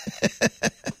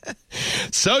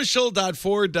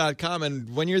 Social.ford.com.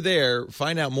 And when you're there,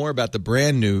 find out more about the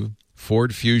brand new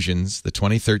Ford Fusions, the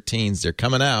 2013s. They're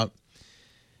coming out.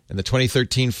 And the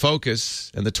 2013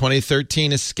 Focus and the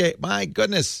 2013 Escape. My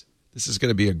goodness. This is going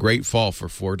to be a great fall for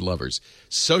Ford lovers.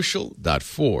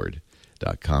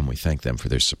 Social.ford.com. We thank them for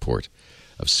their support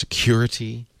of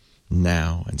Security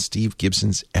Now and Steve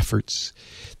Gibson's efforts.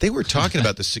 They were talking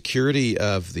about the security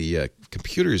of the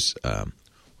computers. Where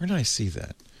did I see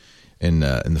that? In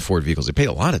the Ford vehicles. They paid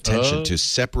a lot of attention to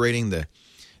separating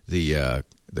the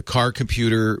car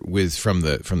computer from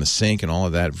the sync and all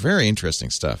of that. Very interesting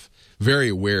stuff. Very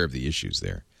aware of the issues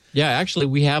there. Yeah, actually,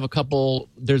 we have a couple.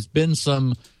 There's been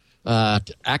some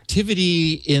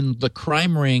activity in the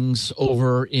crime rings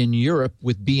over in Europe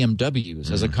with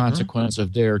BMWs as a consequence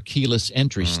of their keyless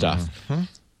entry stuff,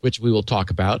 which we will talk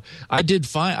about. I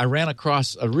ran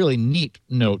across a really neat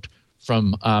note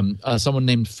from someone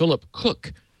named Philip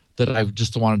Cook that I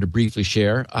just wanted to briefly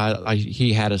share.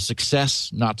 He had a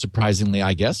success, not surprisingly,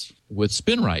 I guess, with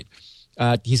SpinRite.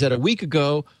 He said, a week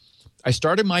ago, I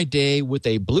started my day with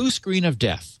a blue screen of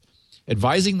death,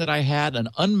 advising that I had an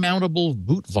unmountable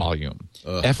boot volume.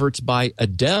 Efforts by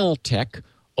Adele Tech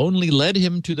only led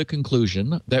him to the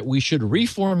conclusion that we should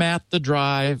reformat the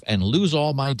drive and lose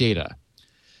all my data.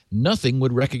 Nothing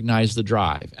would recognize the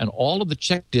drive, and all of the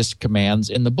check disk commands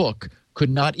in the book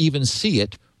could not even see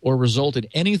it or result in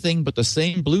anything but the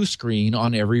same blue screen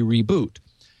on every reboot.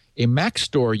 A Mac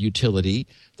Store utility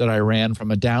that I ran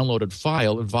from a downloaded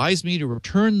file advised me to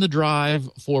return the drive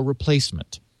for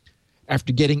replacement.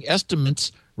 After getting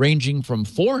estimates ranging from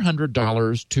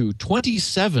 $400 to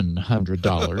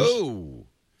 $2,700,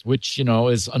 which,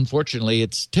 is unfortunately,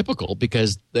 it's typical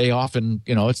because they often,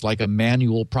 it's like a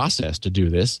manual process to do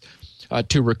this,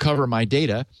 to recover my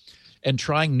data, and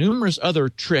trying numerous other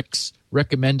tricks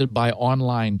recommended by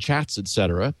online chats,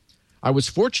 etc., I was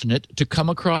fortunate to come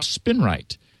across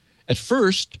SpinRite. At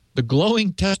first, the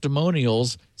glowing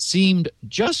testimonials seemed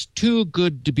just too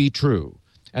good to be true,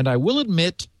 and I will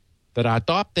admit that I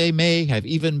thought they may have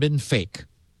even been fake.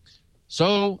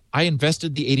 So I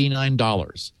invested the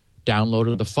 $89,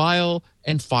 downloaded the file,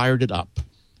 and fired it up.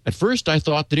 At first, I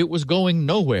thought that it was going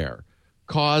nowhere,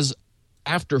 cause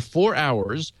after 4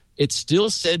 hours, it still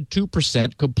said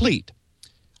 2% complete.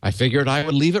 I figured I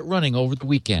would leave it running over the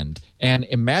weekend, and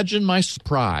imagine my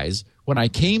surprise when I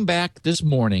came back this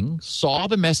morning, saw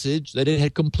the message that it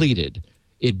had completed.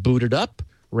 It booted up,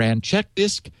 ran check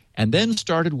disk, and then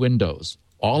started Windows.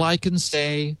 All I can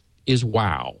say is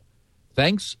wow.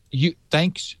 Thank you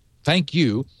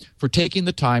for taking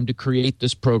the time to create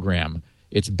this program.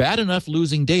 It's bad enough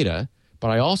losing data,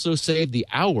 but I also saved the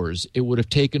hours it would have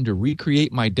taken to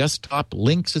recreate my desktop,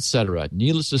 links, etc.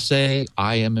 Needless to say,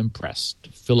 I am impressed.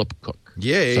 Philip Cook.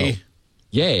 Yay. So,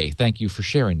 yay. Thank you for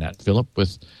sharing that, Philip,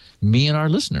 with me and our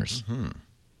listeners.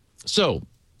 So,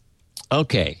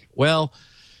 okay. Well,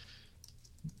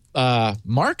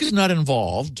 Mark is not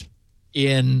involved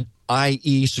in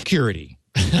IE security.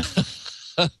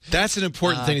 That's an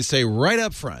important thing to say right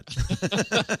up front.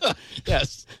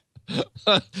 Yes.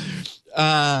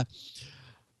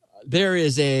 There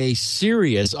is a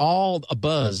serious, all a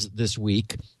buzz this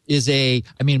week is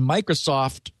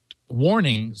Microsoft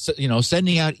warning,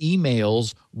 sending out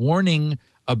emails warning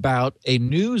about a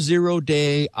new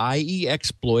zero-day IE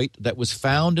exploit that was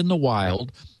found in the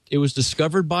wild. It was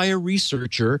discovered by a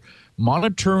researcher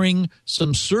monitoring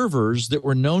some servers that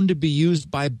were known to be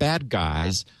used by bad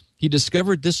guys. He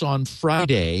discovered this on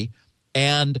Friday,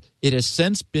 and it has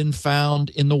since been found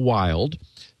in the wild.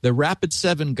 The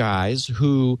Rapid7 guys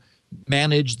who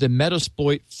manage the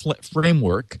Metasploit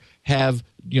framework have,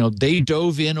 they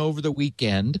dove in over the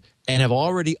weekend and have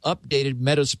already updated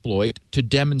Metasploit to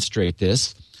demonstrate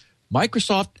this.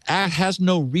 Microsoft has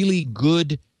no really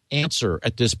good answer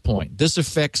at this point. This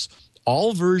affects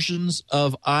all versions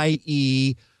of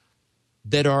IE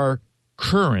that are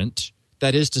current,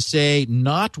 that is to say,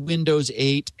 not Windows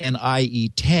 8 and IE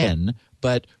 10,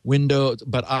 but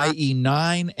IE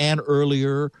 9 and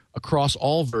earlier across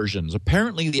all versions.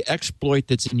 Apparently, the exploit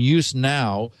that's in use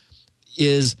now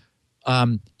is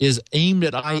aimed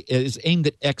at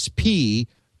XP,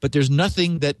 but there's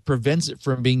nothing that prevents it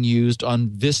from being used on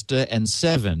Vista and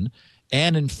 7.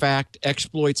 And in fact,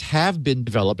 exploits have been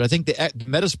developed. I think the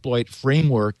Metasploit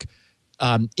framework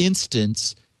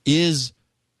instance is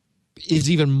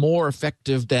even more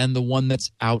effective than the one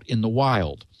that's out in the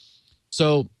wild.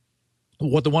 So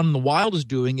what the one in the wild is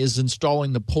doing is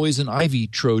installing the Poison Ivy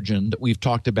Trojan that we've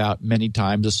talked about many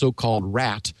times, the so-called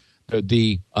RAT,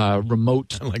 the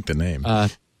remote I like the name.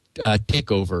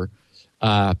 takeover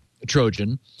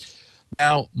Trojan.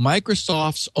 Now,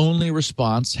 Microsoft's only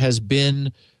response has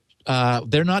been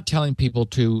they're not telling people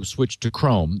to switch to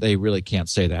Chrome. They really can't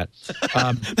say that.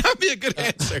 That'd be a good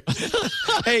answer.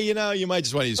 Hey, you might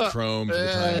just want to use Chrome for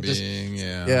the time being.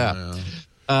 Yeah.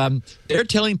 They're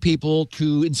telling people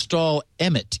to install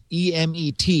EMET,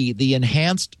 E-M-E-T, the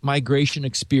Enhanced Migration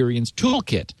Experience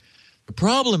Toolkit. The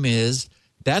problem is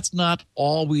that's not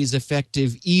always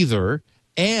effective either,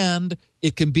 and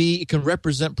it can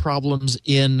represent problems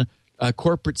in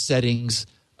corporate settings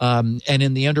and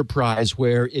in the enterprise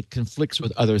where it conflicts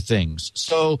with other things.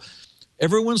 So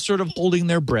everyone's sort of holding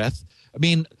their breath. I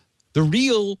mean, the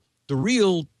real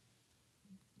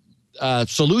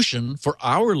solution for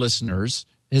our listeners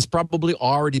has probably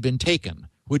already been taken,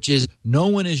 which is no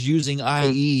one is using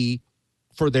IE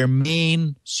for their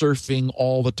main surfing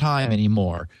all the time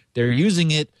anymore. They're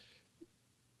using it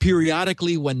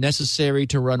periodically when necessary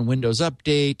to run Windows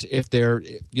Update, if they're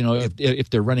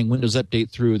running Windows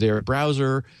Update through their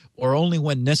browser, or only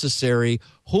when necessary.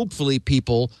 Hopefully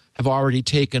people have already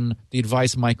taken the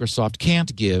advice Microsoft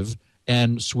can't give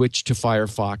and switched to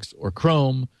Firefox or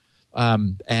Chrome,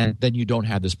 and then you don't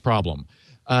have this problem.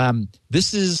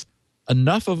 This is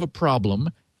enough of a problem,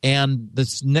 and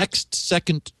this next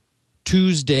second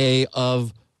Tuesday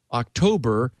of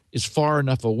October is far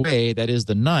enough away, that is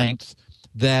the 9th,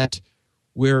 that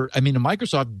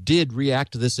Microsoft did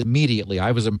react to this immediately.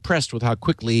 I was impressed with how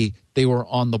quickly they were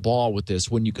on the ball with this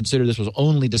when you consider this was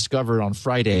only discovered on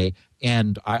Friday,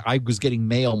 and I was getting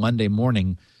mail Monday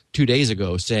morning 2 days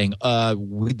ago saying,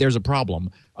 there's a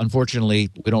problem. Unfortunately,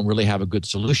 we don't really have a good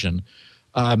solution.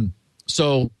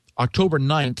 So October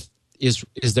 9th is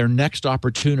their next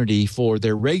opportunity for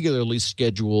their regularly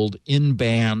scheduled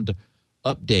in-band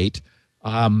update.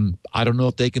 I don't know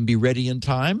if they can be ready in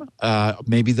time.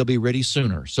 Maybe they'll be ready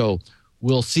sooner. So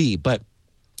we'll see. But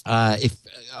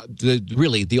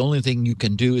the only thing you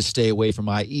can do is stay away from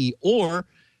IE, or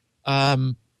I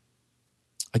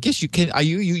guess you can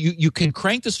you can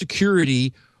crank the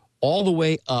security all the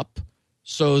way up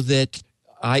so that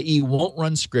IE won't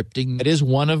run scripting. That is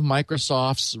one of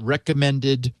Microsoft's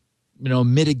recommended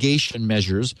mitigation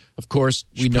measures. Of course,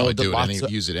 we know that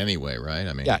use it anyway, right?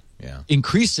 I mean, yeah.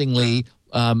 Increasingly,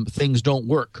 things don't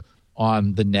work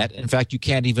on the net. In fact, you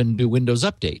can't even do Windows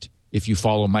Update if you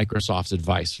follow Microsoft's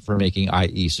advice for making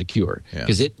IE secure,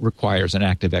 because it requires an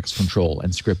ActiveX control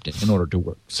and scripting in order to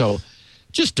work. So,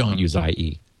 just don't use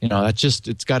IE.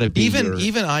 It's got to be even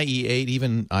IE 8,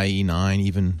 even IE 9,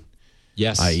 even.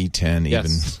 Yes. IE 10 even.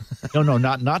 Yes. No,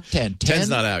 not 10. 10's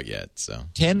not out yet. So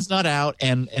 10's not out,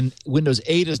 and Windows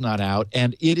 8 is not out,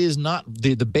 and it is not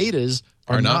the betas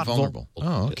are not vulnerable.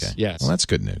 Oh, okay. Yes. Well, that's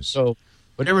good news. So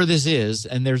whatever this is,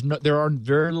 and there are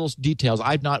very little details.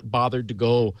 I've not bothered to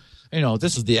go.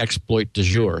 This is the exploit du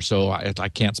jour, so I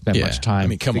can't spend much time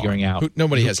figuring out.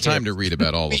 Nobody has time to read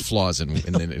about all the flaws in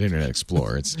the Internet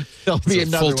Explorer. It's a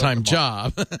full-time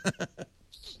job.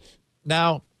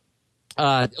 Now,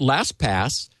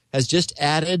 LastPass has just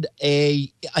added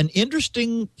an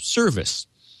interesting service.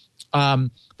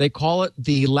 They call it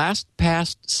the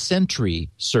LastPass Sentry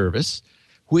service,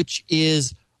 which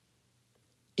is,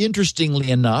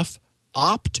 interestingly enough,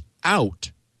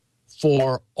 opt-out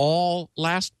for all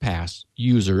LastPass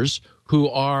users who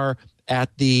are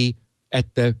at the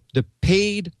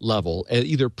paid level,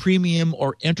 either premium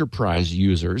or enterprise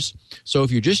users. So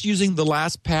if you're just using the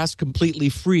LastPass completely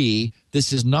free,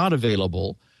 this is not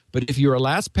available. But if you're a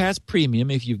LastPass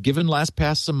premium, if you've given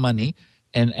LastPass some money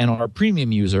and are a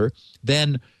premium user,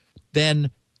 then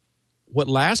what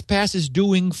LastPass is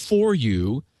doing for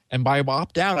you, and by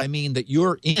opt-out I mean that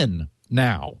you're in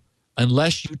now,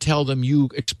 unless you tell them you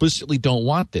explicitly don't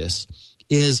want this,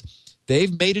 is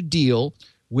they've made a deal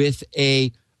with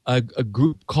a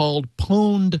group called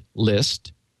Pwned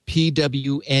List, Pwnedlist,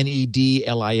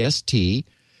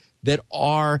 that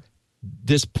are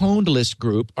this Pwned List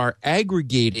group are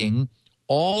aggregating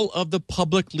all of the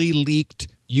publicly leaked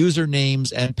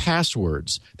usernames and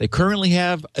passwords. They currently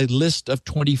have a list of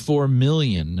 24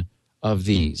 million of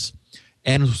these.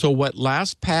 And so what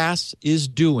LastPass is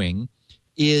doing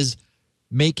is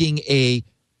making a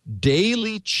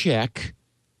daily check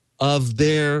of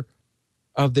their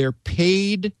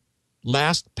paid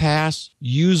LastPass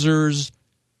users'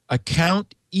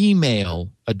 account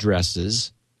email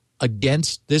addresses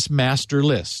against this master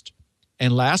list.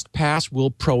 And LastPass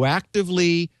will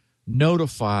proactively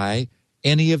notify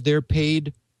any of their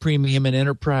paid premium and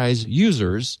enterprise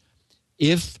users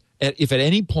if at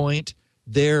any point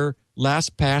their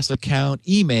LastPass account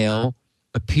email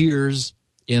appears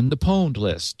in the pwned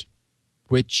list,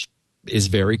 which is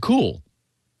very cool.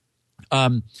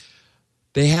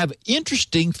 They have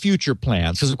interesting future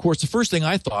plans because, of course, the first thing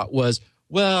I thought was,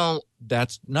 well,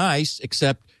 that's nice,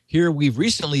 except here we've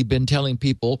recently been telling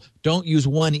people don't use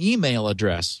one email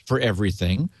address for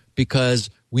everything because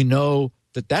we know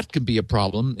that could be a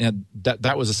problem. And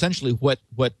that was essentially what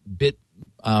bit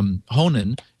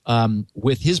Honan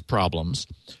with his problems.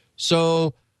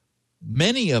 So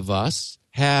many of us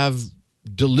have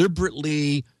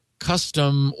deliberately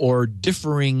custom or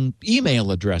differing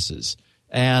email addresses.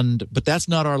 But that's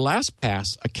not our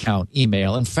LastPass account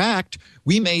email. In fact,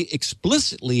 we may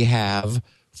explicitly have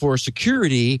for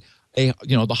security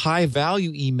the high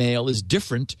value email is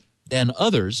different than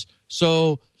others.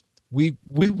 So we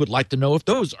would like to know if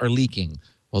those are leaking.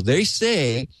 Well, they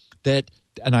say that,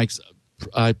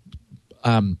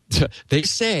 they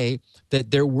say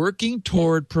that they're working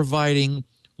toward providing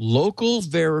local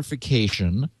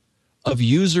verification of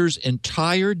users'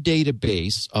 entire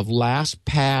database of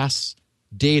LastPass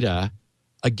data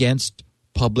against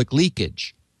public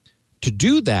leakage. To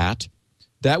do that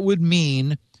would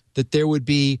mean that there would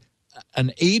be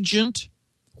an agent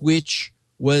which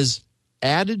was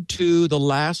added to the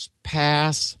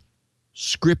LastPass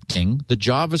scripting, the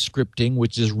Java scripting,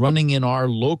 which is running in our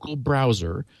local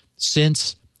browser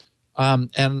since, I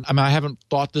haven't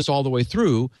thought this all the way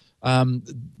through,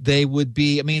 they would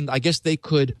be, I guess they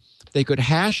could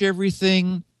hash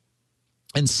everything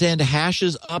and send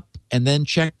hashes up and then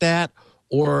check that,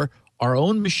 or our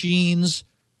own machines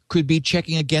could be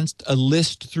checking against a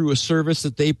list through a service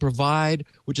that they provide,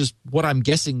 which is what I'm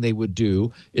guessing they would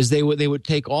do, is they would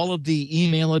take all of the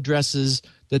email addresses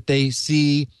that they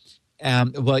see,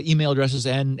 email addresses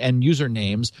and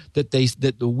usernames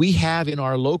that we have in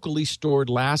our locally stored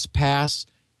LastPass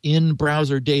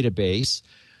in-browser database,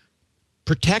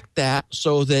 protect that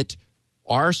so that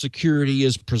our security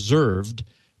is preserved,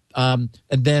 and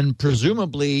then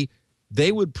presumably they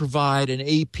would provide an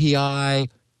API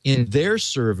in their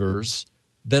servers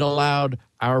that allowed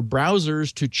our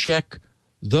browsers to check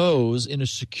those in a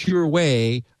secure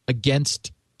way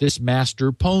against this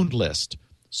master pwned list.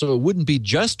 So it wouldn't be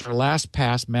just our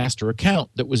LastPass master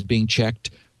account that was being checked,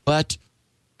 but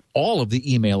all of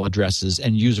the email addresses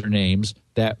and usernames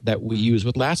that we use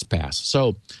with LastPass.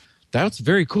 So that's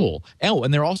very cool. Oh,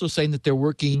 and they're also saying that they're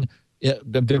working,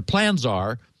 their plans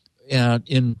are at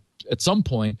some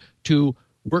point to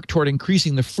work toward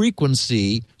increasing the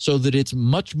frequency so that it's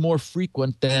much more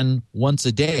frequent than once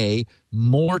a day,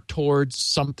 more towards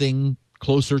something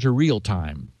closer to real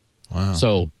time. Wow.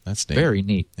 So that's neat. Very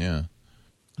neat. Yeah.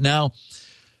 Now,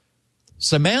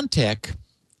 Symantec,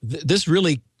 this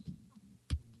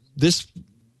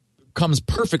comes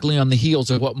perfectly on the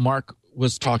heels of what Mark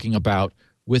was talking about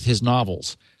with his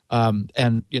novels.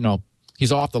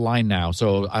 He's off the line now,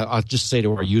 so I'll just say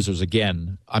to our users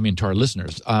again, to our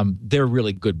listeners, they're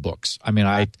really good books.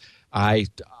 I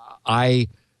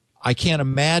can't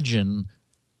imagine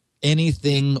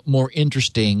anything more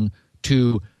interesting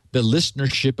to the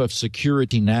listenership of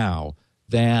Security Now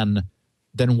than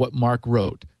what Mark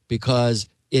wrote, because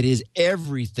it is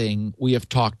everything we have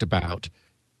talked about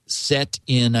set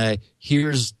in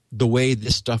here's the way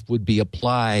this stuff would be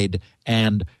applied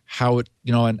and how it,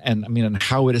 and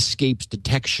how it escapes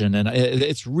detection. And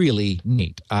it's really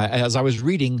neat. As I was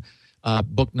reading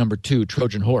book number 2,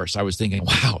 Trojan Horse, I was thinking,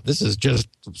 wow, this is just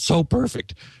so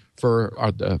perfect for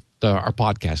our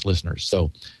podcast listeners.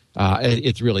 So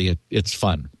it's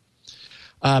fun.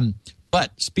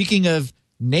 But speaking of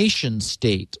nation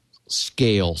state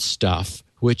scale stuff,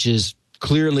 which is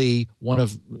clearly one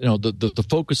of the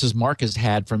focuses Mark has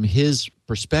had from his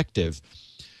perspective,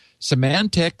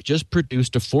 Symantec just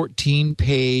produced a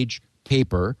 14-page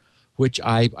paper, which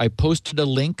I posted a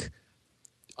link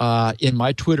in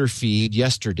my Twitter feed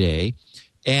yesterday,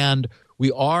 and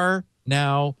we are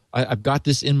now. I've got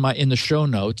this in the show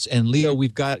notes, and Leo,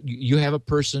 you have a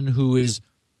person who is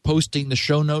posting the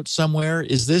show notes somewhere.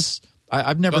 Is this?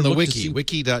 I've never on the looked wiki,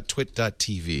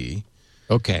 wiki.twit.tv.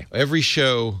 Okay. Every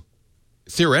show,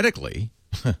 theoretically,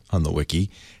 on the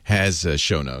wiki, has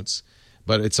show notes,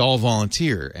 but it's all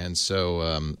volunteer. And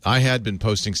so I had been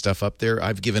posting stuff up there.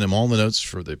 I've given him all the notes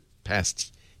for the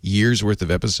past year's worth of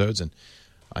episodes, and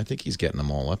I think he's getting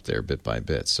them all up there bit by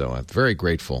bit. So I'm very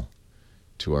grateful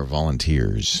to our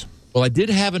volunteers. Well, I did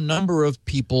have a number of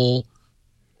people,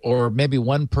 or maybe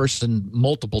one person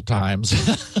multiple times,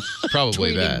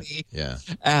 Probably that. me, Yeah.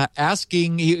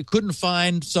 Asking, he couldn't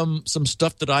find some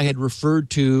stuff that I had referred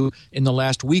to in the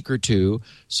last week or two.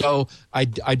 So I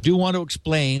do want to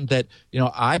explain that,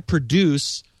 I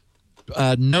produce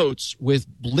notes with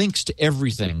links to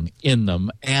everything in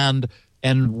them, and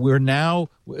we're now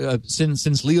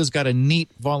since Leo's got a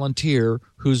neat volunteer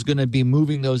who's going to be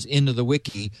moving those into the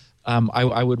wiki.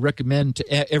 I would recommend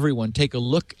to everyone take a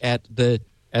look at the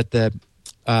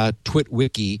Twit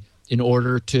wiki in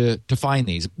order to find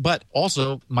these. But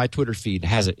also my Twitter feed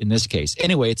has it in this case.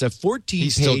 Anyway, it's a 14-page.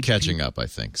 He's still catching up, I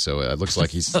think. So it looks like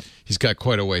he's got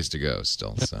quite a ways to go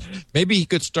still. So maybe he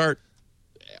could start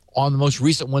on the most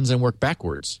recent ones and work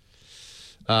backwards.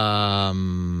 If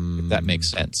that makes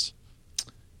sense.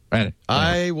 Right.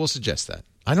 I will suggest that.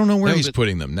 I don't know where he's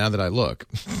putting them now that I look.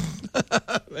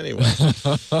 Anyway.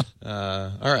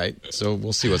 All right. So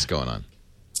we'll see what's going on.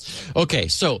 Okay.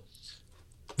 So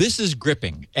this is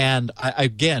gripping. And I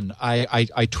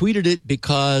tweeted it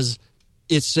because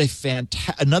it's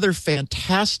another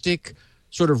fantastic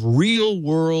sort of real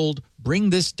world,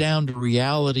 bring this down to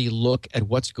reality look at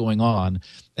what's going on.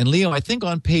 And Leo, I think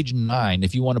on page 9,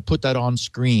 if you want to put that on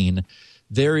screen,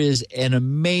 there is an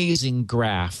amazing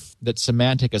graph that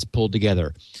Symantec has pulled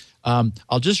together.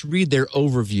 I'll just read their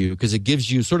overview because it gives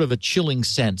you sort of a chilling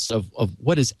sense of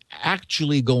what is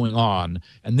actually going on.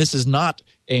 And this is not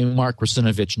a Mark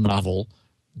Russinovich novel,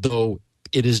 though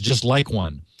it is just like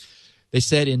one. They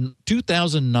said in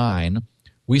 2009,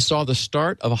 we saw the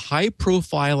start of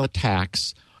high-profile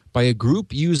attacks by a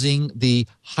group using the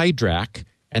Hydrack,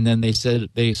 and then they said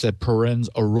parens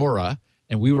Aurora,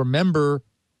 and we remember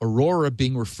Aurora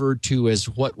being referred to as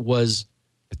what was,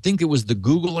 I think it was the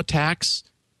Google attacks,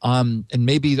 and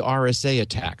maybe the RSA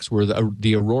attacks were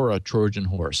the Aurora Trojan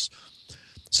horse.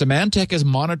 Symantec has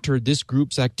monitored this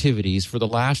group's activities for the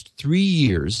last 3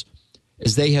 years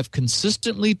as they have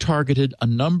consistently targeted a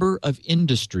number of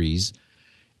industries.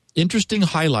 Interesting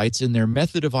highlights in their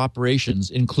method of operations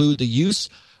include the use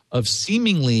of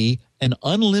seemingly an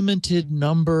unlimited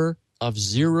number of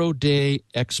zero-day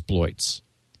exploits,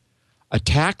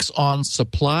 attacks on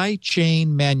supply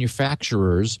chain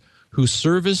manufacturers who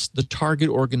service the target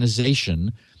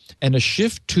organization, and a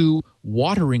shift to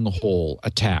watering hole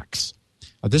attacks.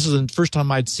 This is the first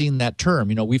time I'd seen that term.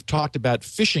 We've talked about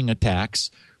phishing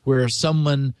attacks where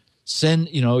someone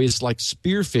is like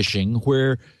spear phishing,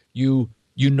 where you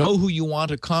know who you want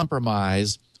to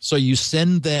compromise, so you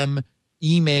send them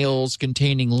emails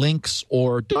containing links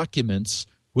or documents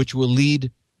which will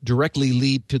directly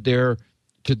lead to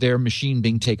their machine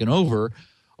being taken over.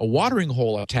 A watering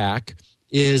hole attack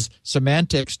is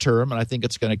Symantec's term, and I think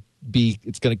it's going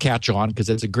to catch on because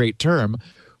it's a great term,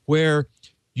 where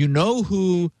you know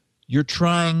who you're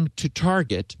trying to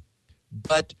target,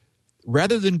 but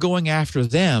rather than going after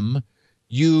them,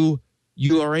 you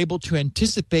are able to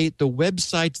anticipate the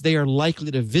websites they are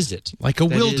likely to visit. Like a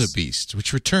wildebeest,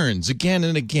 which returns again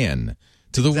and again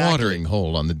to the watering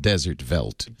hole on the desert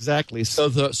veldt. Exactly. So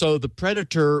the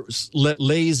predator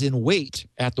lays in wait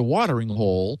at the watering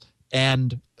hole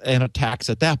and attacks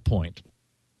at that point.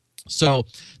 So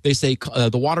they say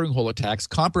the watering hole attacks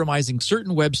compromising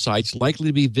certain websites likely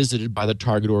to be visited by the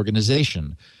target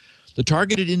organization. The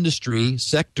targeted industry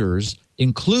sectors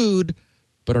include,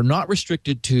 but are not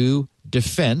restricted to,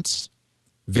 defense,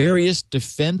 various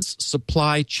defense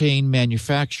supply chain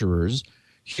manufacturers,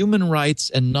 human rights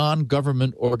and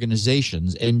non-government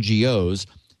organizations, NGOs,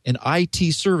 and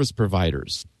IT service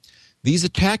providers. These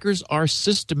attackers are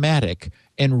systematic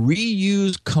and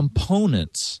reuse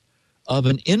components of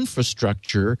an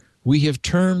infrastructure we have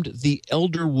termed the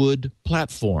Elderwood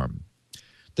platform.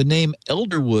 The name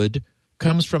Elderwood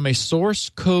comes from a source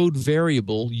code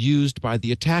variable used by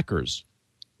the attackers.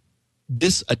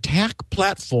 This attack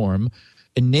platform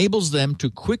enables them to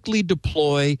quickly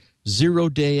deploy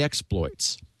zero-day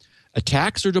exploits.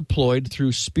 Attacks are deployed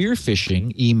through spear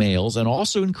phishing emails and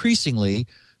also increasingly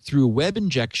through web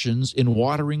injections in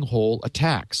watering hole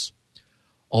attacks.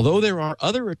 Although there are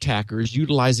other attackers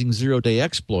utilizing zero-day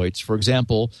exploits, for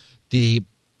example, the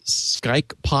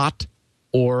Skypebot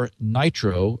or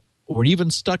Nitro or even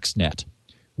Stuxnet,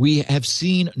 we have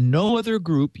seen no other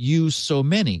group use so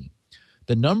many.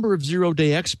 The number of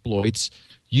zero-day exploits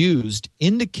used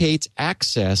indicates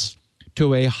access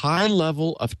to a high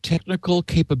level of technical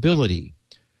capability.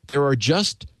 There are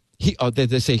just,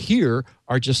 they say here,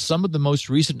 are just some of the most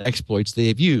recent exploits they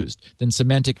have used. Then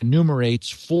Symantec enumerates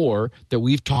 4 that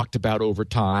we've talked about over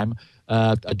time.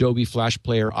 Adobe Flash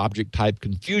Player object type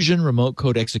confusion, remote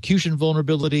code execution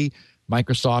vulnerability,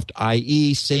 Microsoft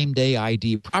IE same-day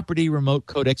ID property remote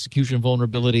code execution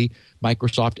vulnerability,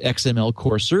 Microsoft XML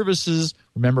core services.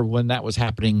 Remember when that was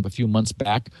happening a few months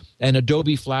back? And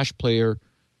Adobe Flash Player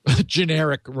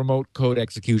generic remote code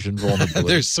execution vulnerability.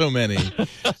 There's so many.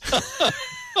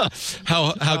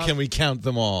 How can we count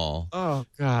them all? Oh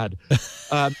God!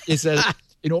 It says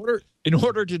in order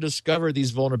to discover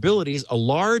these vulnerabilities, a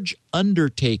large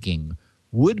undertaking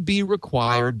would be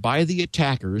required by the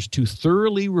attackers to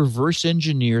thoroughly reverse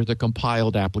engineer the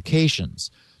compiled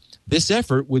applications. This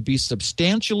effort would be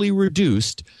substantially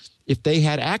reduced if they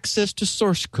had access to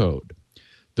source code.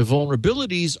 The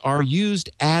vulnerabilities are used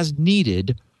as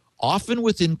needed, often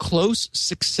within close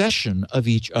succession of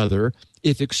each other,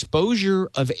 if exposure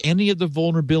of any of the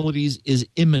vulnerabilities is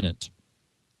imminent.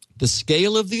 The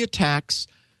scale of the attacks,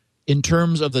 in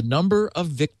terms of the number of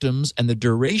victims and the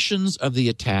durations of the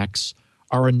attacks,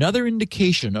 are another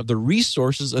indication of the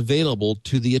resources available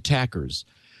to the attackers.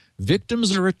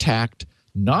 Victims are attacked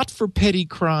not for petty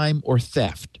crime or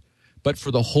theft, but for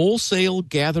the wholesale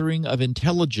gathering of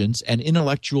intelligence and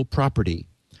intellectual property.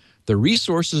 The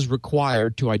resources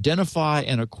required to identify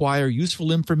and acquire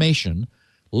useful information,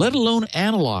 let alone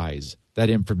analyze that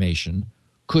information,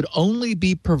 could only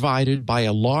be provided by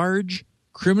a large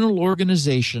criminal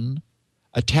organization,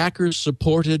 attackers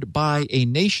supported by a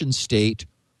nation-state,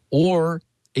 or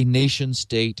a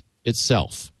nation-state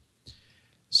itself.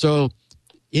 So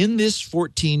in this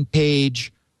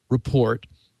 14-page report,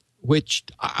 which,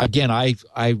 again, I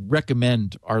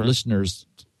recommend our listeners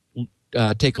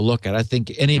take a look at. I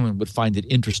think anyone would find it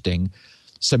interesting.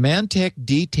 Symantec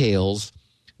details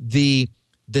the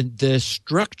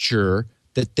structure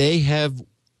that they have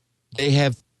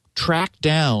tracked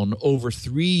down over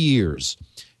 3 years,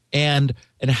 and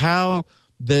how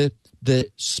the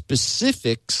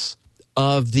specifics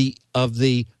of the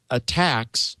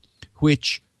attacks,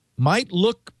 which might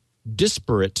look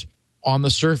disparate on the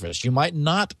surface. You might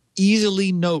not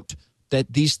easily note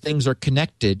that these things are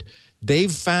connected.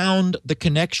 They've found the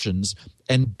connections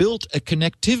and built a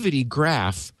connectivity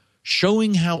graph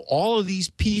showing how all of these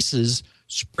pieces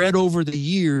spread over the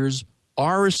years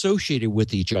are associated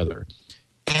with each other.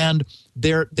 And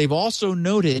they've also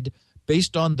noted,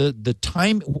 based on the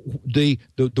time, the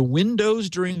windows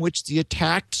during which the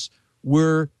attacks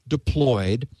were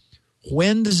deployed,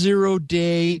 when the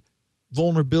 0-day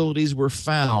vulnerabilities were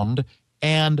found,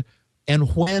 and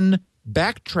when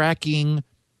backtracking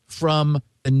from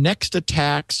the next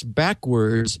attacks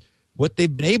backwards, what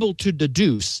they've been able to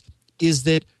deduce is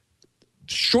that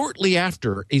shortly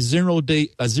after a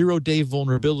 0-day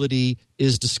vulnerability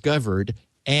is discovered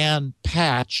and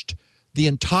patched, the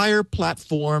entire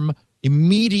platform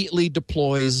immediately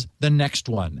deploys the next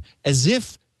one, as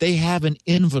if they have an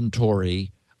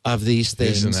inventory of these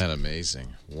things. Isn't that amazing?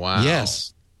 Wow.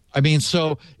 Yes. I mean,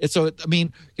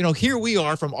 here we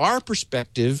are from our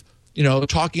perspective,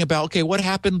 talking about, okay, what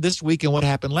happened this week and what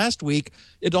happened last week.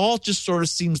 It all just sort of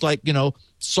seems like,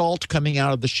 salt coming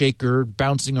out of the shaker,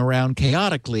 bouncing around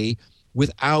chaotically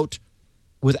without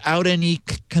any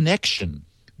connection.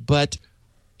 But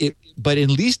at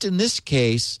least in this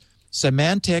case,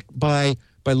 Symantec, by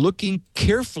looking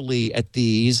carefully at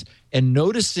these and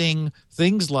noticing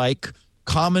things like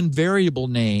common variable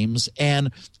names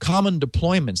and common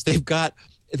deployments, they've got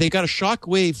a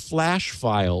Shockwave flash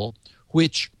file,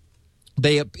 which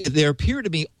there appear to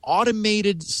be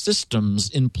automated systems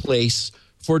in place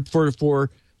for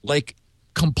like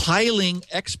compiling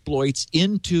exploits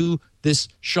into this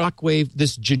Shockwave,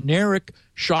 this generic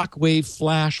Shockwave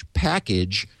flash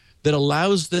package that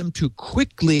allows them to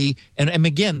quickly, and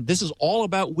again, this is all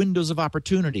about windows of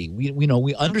opportunity.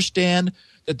 We understand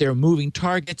that there are moving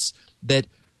targets, that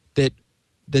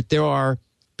there are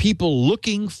people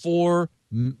looking for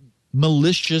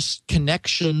malicious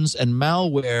connections and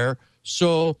malware.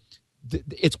 So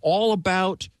it's all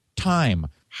about time.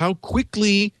 How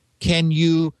quickly can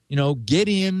you get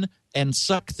in and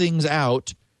suck things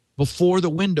out before the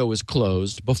window is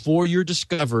closed, before you're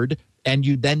discovered, and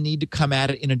you then need to come at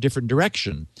it in a different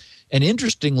direction. And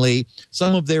interestingly,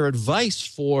 some of their advice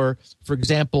for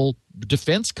example,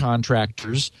 defense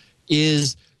contractors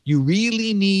is you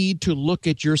really need to look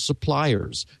at your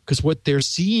suppliers, because what they're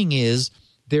seeing is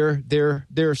they're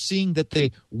seeing that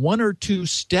the 1 or 2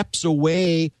 steps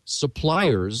away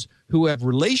suppliers who have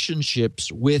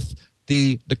relationships with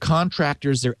the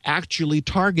contractors they're actually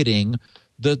targeting,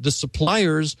 the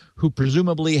suppliers who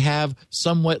presumably have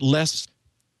somewhat less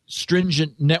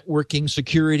stringent networking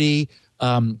security,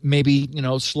 maybe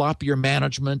sloppier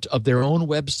management of their own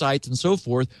websites and so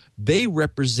forth, they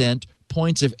represent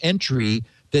points of entry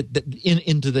that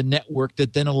into the network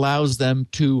that then allows them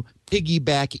to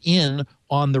piggyback in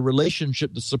on the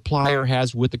relationship the supplier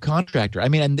has with the contractor. I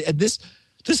mean, and this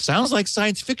sounds like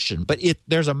science fiction, but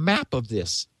there's a map of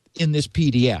this in this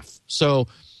PDF. So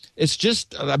it's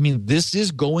just, I mean, this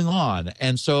is going on.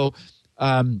 And so,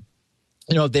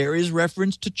 there is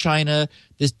reference to China.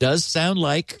 This does sound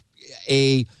like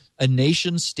a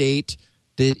nation state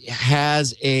that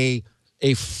has a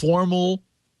formal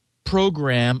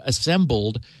program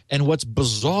assembled. And what's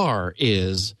bizarre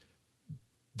is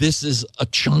this is a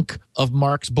chunk of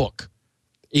Mark's book,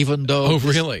 even though. Oh,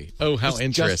 really? Oh, how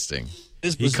interesting.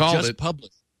 This was just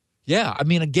published. Yeah, I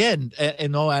mean, again,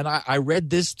 and I read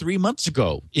this 3 months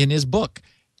ago in his book,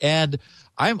 and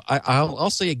I'll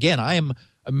say again, I am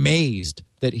amazed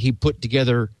that he put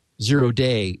together Zero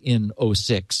Day in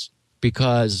 2006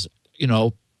 because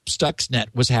Stuxnet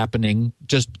was happening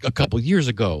just a couple years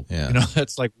ago. Yeah.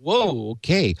 It's like, whoa,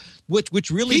 okay,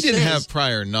 which really he didn't have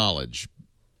prior knowledge,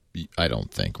 I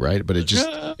don't think, right? But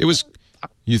it was.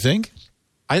 You think?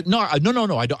 No. I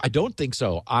don't think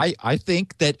so. I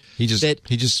think that he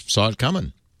just saw it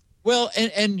coming. Well,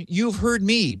 and you've heard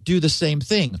me do the same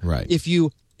thing. Right. If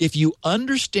you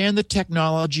understand the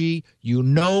technology, you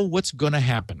know what's going to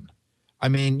happen. I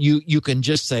mean, you can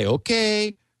just say,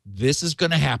 okay, this is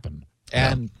going to happen.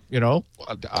 And, there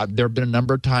have been a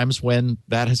number of times when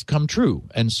that has come true.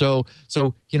 And so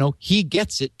he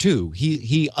gets it too.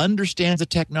 He understands the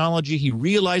technology. He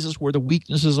realizes where the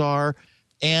weaknesses are.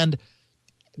 And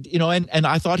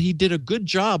I thought he did a good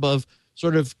job of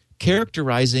sort of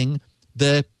characterizing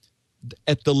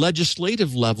at the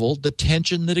legislative level the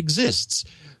tension that exists.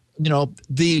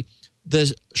 The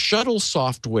shuttle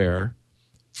software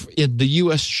in the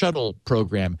U.S. shuttle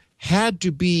program had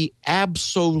to be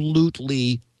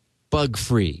absolutely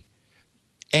bug-free,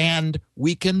 and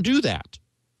we can do that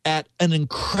at an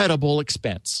incredible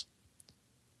expense.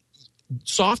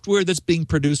 Software that's being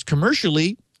produced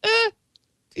commercially, it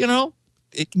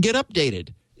can get updated.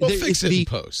 We'll fix it in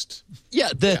post. Yeah,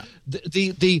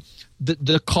 the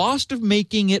cost of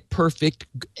making it perfect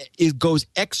goes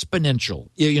exponential.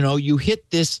 You hit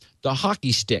the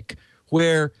hockey stick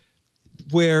where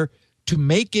to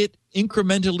make it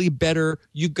incrementally better,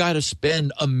 you've got to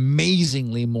spend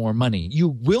amazingly more money. You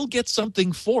will get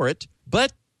something for it,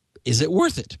 but is it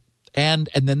worth it? And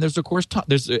then there's, of course,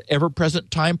 there's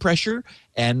ever-present time pressure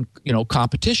and,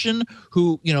 competition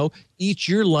who, eat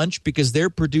your lunch because they're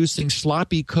producing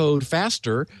sloppy code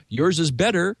faster. Yours is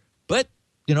better, but,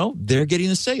 they're getting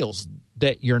the sales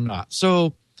that you're not.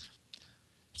 So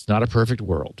it's not a perfect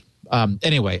world.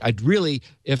 Anyway, I'd really,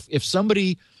 if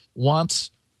somebody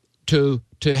wants to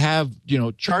have,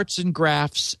 charts and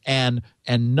graphs and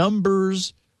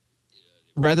numbers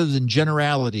rather than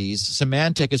generalities,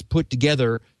 Symantec has put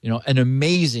together, an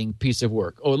amazing piece of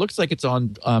work. Oh, it looks like it's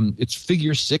on it's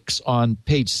figure 6 on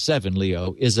page 7,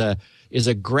 Leo, is a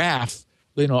graph,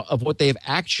 of what they've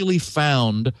actually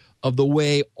found of the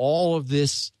way all of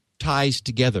this ties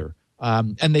together.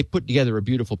 And they put together a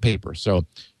beautiful paper. So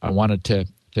I wanted to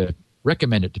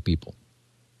recommend it to people.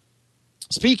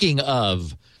 Speaking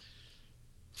of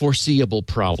foreseeable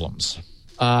problems,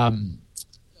 for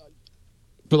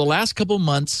the last couple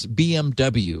months,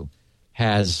 BMW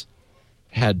has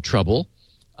had trouble.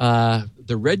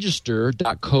 The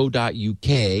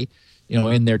register.co.uk,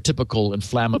 in their typical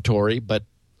inflammatory but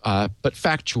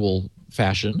factual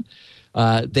fashion,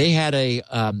 they had a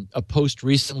post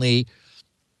recently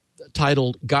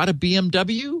titled, "Got a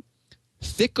BMW?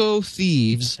 Thicko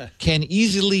thieves can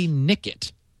easily nick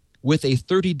it with a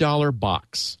 $30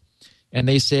 box." And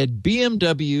they said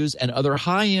BMWs and other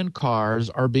high-end cars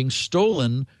are being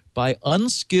stolen by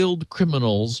unskilled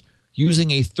criminals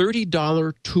using a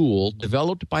 $30 tool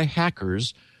developed by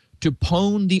hackers to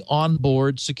pwn the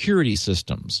onboard security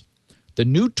systems. The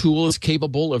new tool is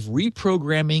capable of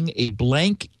reprogramming a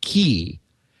blank key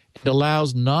and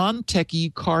allows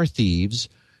non-techie car thieves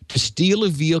to steal a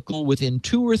vehicle within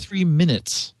 2 or 3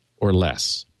 minutes or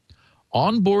less.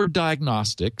 Onboard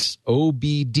diagnostics,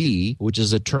 OBD, which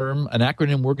is an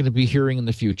acronym we're going to be hearing in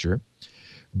the future,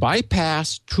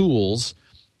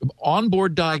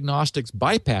 onboard diagnostics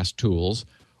bypass tools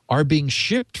are being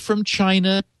shipped from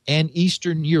China and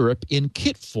Eastern Europe in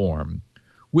kit form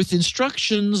with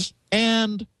instructions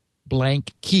and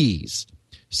blank keys,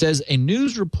 says a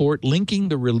news report linking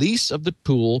the release of the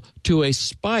tool to a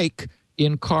spike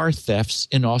in car thefts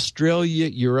in Australia,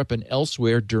 Europe, and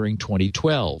elsewhere during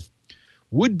 2012.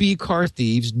 would-be car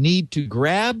thieves need to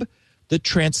grab the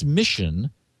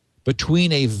transmission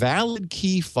between a valid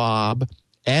key fob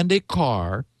and a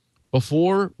car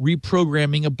before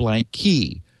reprogramming a blank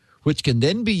key, which can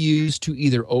then be used to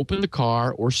either open the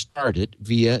car or start it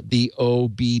via the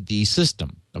OBD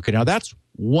system. Okay, now that's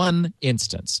one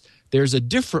instance. There's a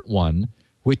different one,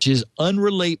 which is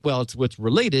unrelated. Well, it's what's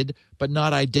related, but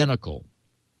not identical.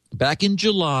 Back in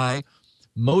July,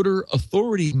 Motor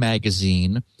Authority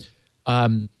magazine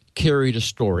carried a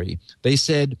story. They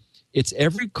said, it's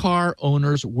every car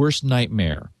owner's worst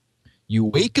nightmare. You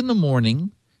wake in the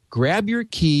morning, grab your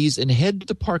keys, and head to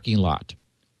the parking lot,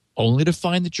 only to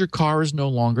find that your car is no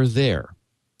longer there.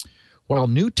 While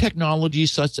new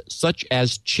technologies such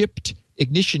as chipped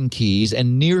ignition keys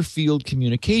and near-field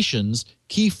communications,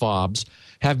 key fobs,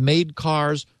 have made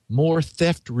cars more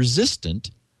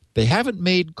theft-resistant, they haven't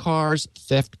made cars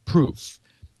theft-proof.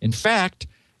 In fact,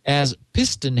 as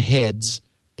Piston Heads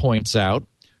points out,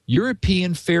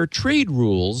 European fair trade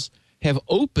rules have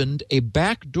opened a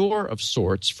back door of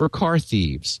sorts for car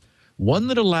thieves, one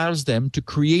that allows them to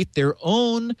create their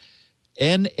own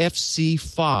NFC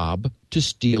fob to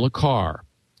steal a car.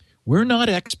 We're not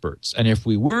experts, and if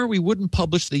we were, we wouldn't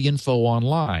publish the info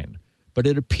online. But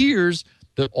it appears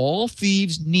that all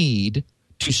thieves need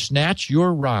to snatch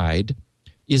your ride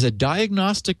is a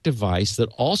diagnostic device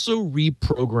that also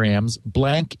reprograms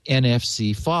blank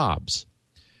NFC fobs.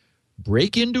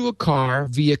 Break into a car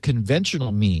via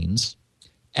conventional means,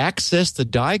 access the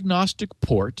diagnostic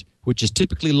port, which is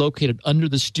typically located under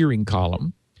the steering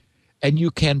column, and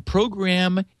you can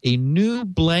program a new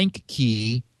blank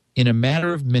key in a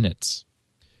matter of minutes.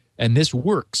 And this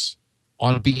works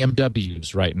on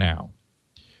BMWs right now.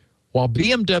 While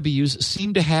BMWs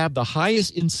seem to have the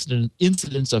highest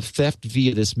incidence of theft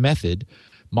via this method,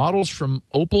 models from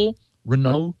Opel,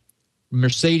 Renault,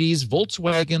 Mercedes,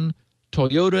 Volkswagen,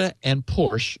 Toyota, and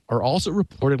Porsche are also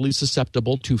reportedly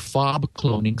susceptible to fob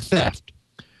cloning theft.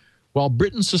 While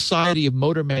Britain's Society of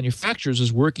Motor Manufacturers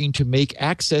is working to make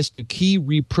access to key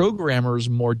reprogrammers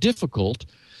more difficult,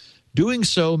 doing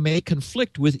so may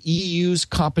conflict with EU's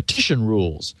competition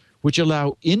rules, which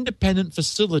allow independent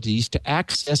facilities to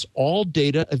access all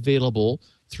data available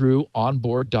through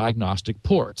onboard diagnostic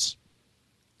ports.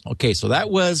 Okay, so that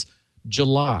was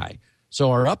July.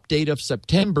 So our update of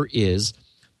September is,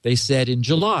 they said in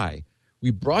July, we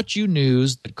brought you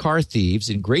news that car thieves,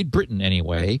 in Great Britain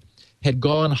anyway, had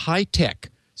gone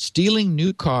high-tech, stealing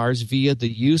new cars via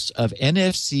the use of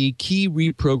NFC key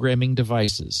reprogramming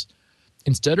devices.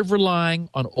 Instead of relying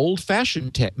on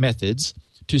old-fashioned methods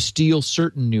to steal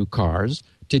certain new cars,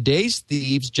 today's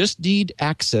thieves just need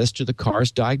access to the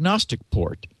car's diagnostic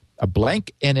port, a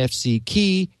blank NFC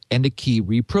key, and a key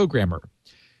reprogrammer.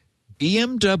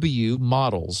 BMW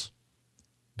models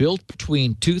built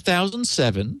between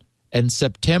 2007 and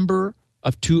September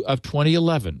of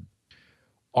 2011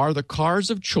 are the cars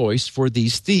of choice for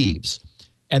these thieves,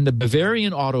 and the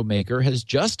Bavarian automaker has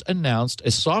just announced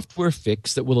a software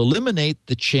fix that will eliminate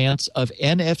the chance of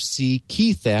NFC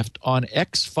key theft on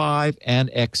X5 and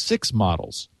X6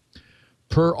 models.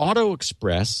 Per Auto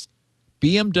Express,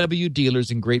 BMW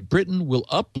dealers in Great Britain will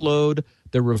upload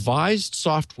the revised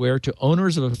software to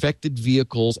owners of affected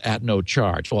vehicles at no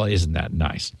charge. Well, isn't that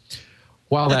nice?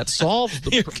 While that solves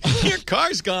the your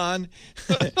car's gone.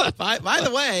 By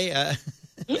the way,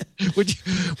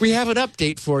 we have an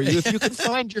update for you. If you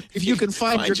can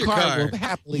find your car, we'll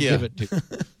happily give it to you.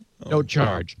 No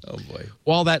charge. Oh boy.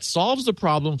 While that solves the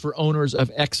problem for owners of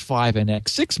X5 and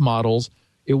X6 models,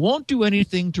 it won't do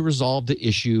anything to resolve the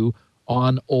issue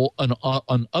on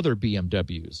other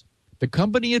BMWs. The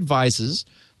company advises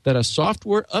that a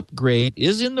software upgrade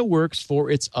is in the works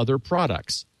for its other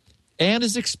products and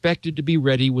is expected to be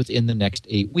ready within the next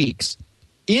 8 weeks.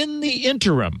 In the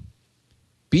interim,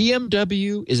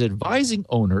 BMW is advising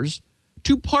owners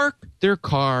to park their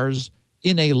cars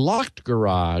in a locked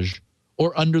garage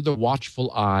or under the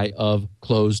watchful eye of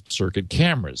closed-circuit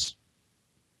cameras.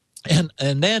 And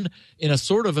then in a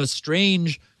sort of a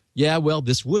strange,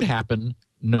 this would happen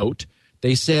note,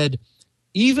 they said,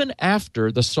 even after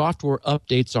the software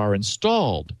updates are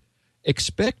installed,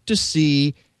 expect to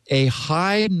see a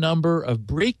high number of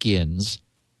break-ins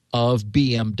of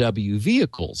BMW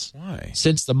vehicles. Why?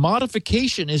 Since the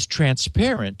modification is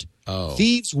transparent,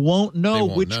 thieves won't know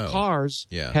which cars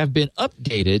have been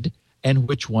updated and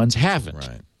which ones haven't.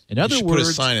 Right. In other words,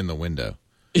 put a sign in the window.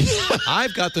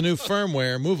 I've got the new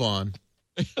firmware. Move on.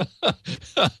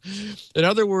 In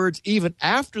other words, even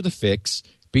after the fix,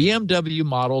 BMW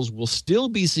models will still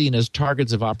be seen as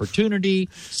targets of opportunity,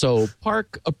 so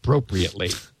park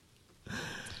appropriately.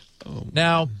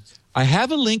 Now, I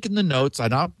have a link in the notes. I'm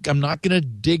not going to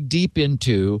dig deep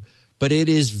into, but it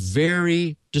is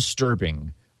very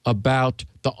disturbing about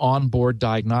the onboard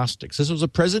diagnostics. This was a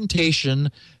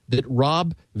presentation that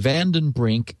Rob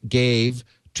Vandenbrink gave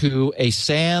to a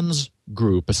SANS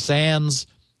group, a SANS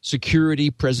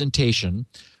security presentation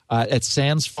at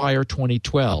SANS Fire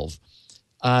 2012.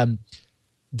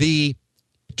 It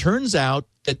turns out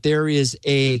that there is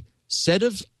a set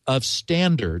of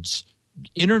standards,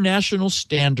 international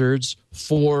standards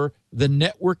for the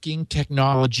networking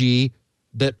technology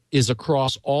that is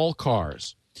across all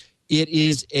cars. It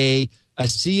is a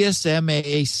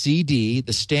CSMA CD,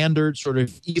 the standard sort of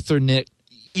Ethernet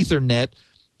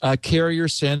carrier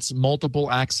sense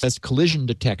multiple access collision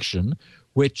detection,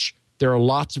 which there are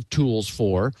lots of tools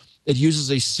for. It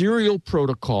uses a serial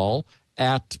protocol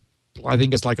at, I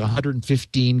think it's like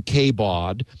 115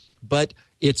 kbaud, but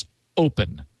it's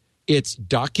open. It's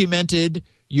documented.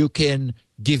 You can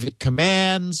give it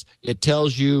commands. It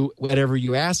tells you whatever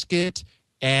you ask it,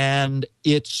 and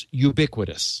it's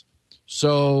ubiquitous.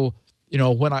 So,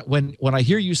 when I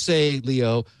hear you say,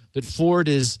 Leo, that Ford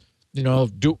is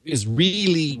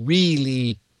really,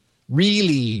 really,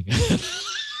 really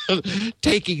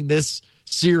taking this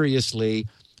seriously,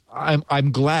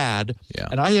 I'm glad. Yeah.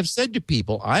 And I have said to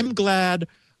people, I'm glad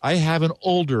I have an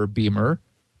older Beamer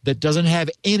that doesn't have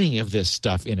any of this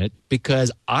stuff in it,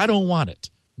 because I don't want it.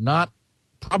 Not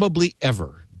probably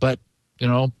ever. But,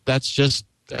 that's just,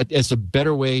 it's a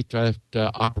better way to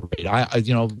operate.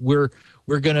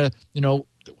 We're going to,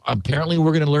 apparently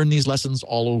we're going to learn these lessons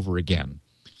all over again.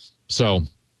 So,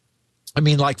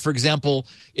 like, for example,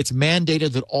 it's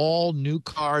mandated that all new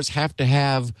cars have to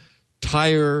have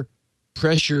tire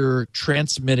pressure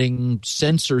transmitting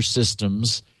sensor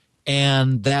systems,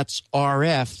 and that's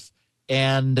RF,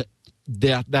 and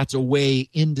that's a way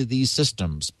into these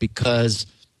systems, because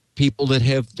people that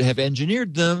have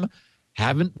engineered them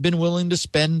haven't been willing to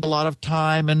spend a lot of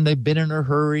time, and they've been in a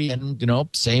hurry, and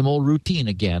same old routine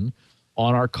again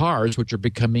on our cars, which are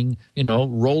becoming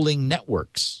rolling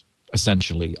networks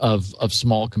essentially of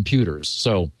small computers.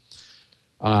 So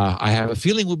I have a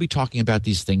feeling we'll be talking about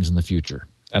these things in the future,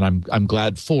 and I'm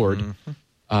glad Ford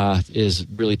is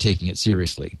really taking it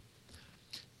seriously.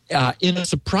 In a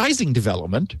surprising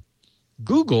development,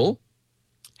 Google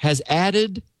has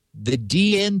added the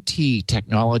DNT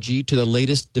technology to the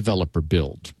latest developer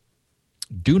build.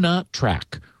 Do Not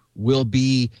Track will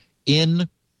be in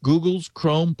Google's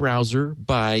Chrome browser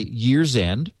by year's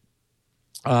end.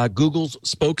 Google's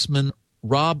spokesman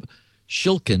Rob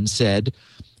Shilkin said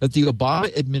that the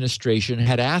Obama administration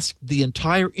had asked the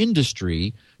entire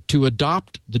industry to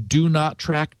adopt the Do Not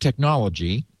Track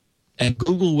technology, and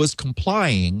Google was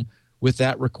complying with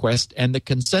that request and the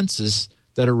consensus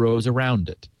that arose around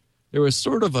it. There was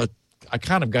sort of I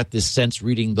kind of got this sense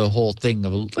reading the whole thing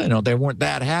of, they weren't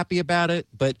that happy about it,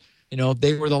 but,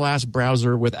 they were the last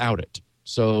browser without it.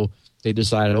 So they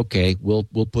decided, okay, we'll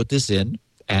put this in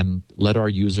and let our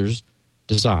users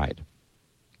decide.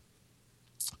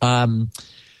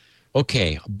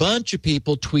 Okay, a bunch of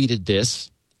people tweeted this,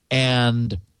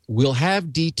 and we'll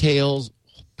have details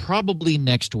probably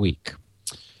next week.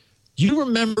 You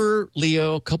remember,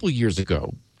 Leo, a couple years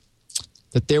ago,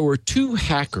 that there were two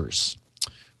hackers,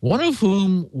 one of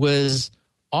whom was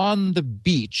on the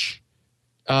beach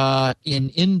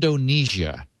in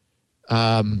Indonesia,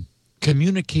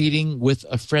 communicating with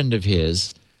a friend of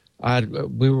his.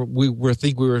 We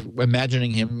were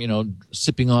imagining him,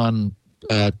 sipping on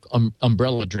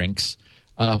umbrella drinks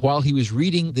while he was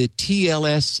reading the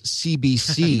TLS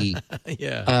CBC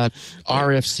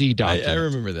RFC document. I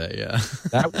remember that, yeah.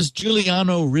 That was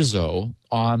Giuliano Rizzo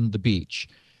on the beach.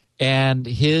 And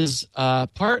his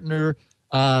partner,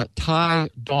 Tai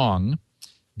Dong,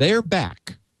 they're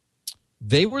back.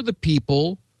 They were the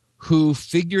people who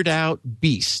figured out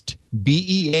Beast,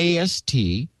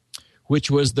 B-E-A-S-T, which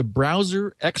was the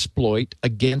browser exploit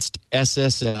against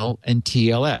SSL and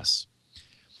TLS.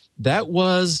 That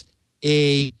was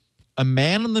a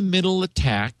man-in-the-middle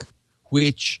attack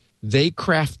which they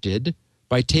crafted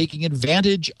by taking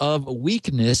advantage of a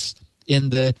weakness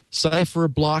in the cipher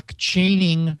block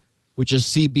chaining, which is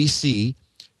CBC,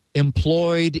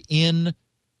 employed in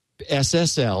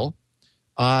SSL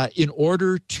in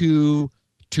order to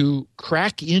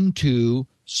crack into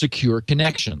secure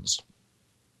connections.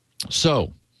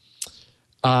 So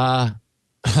they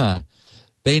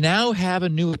now have a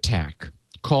new attack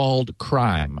called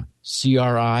CRIME,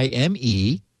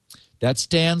 C-R-I-M-E. That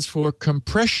stands for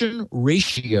Compression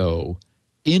Ratio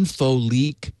Info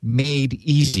Leak Made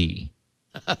Easy.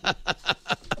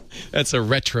 That's a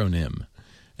retronym.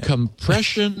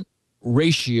 Compression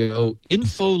ratio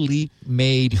info leak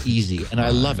made easy. And I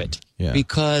love it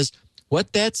because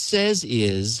what that says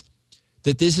is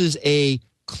that this is a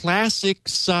classic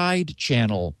side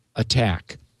channel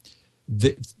attack.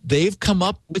 They've come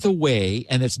up with a way,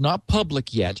 and it's not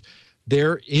public yet.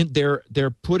 They're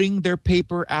putting their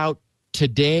paper out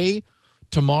today,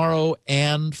 tomorrow,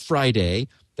 and Friday.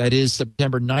 That is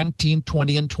September 19,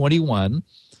 20, and 21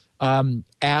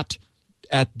 at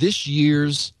this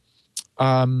year's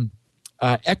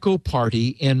Echo Party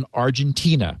in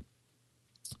Argentina.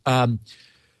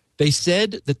 They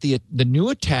said that the new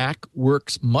attack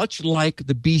works much like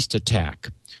the Beast attack.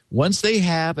 Once they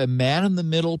have a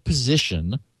man-in-the-middle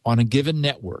position on a given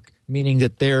network, meaning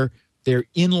that they're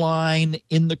in line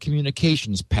in the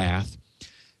communications path,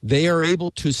 they are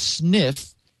able to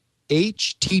sniff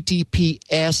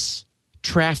HTTPS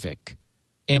traffic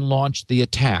and launch the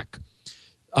attack.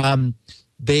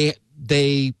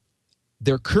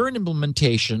 Their current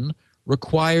implementation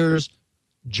requires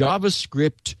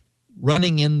JavaScript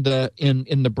running in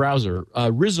the browser.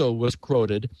 Rizzo was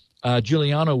quoted,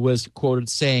 Giuliano was quoted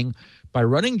saying, by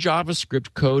running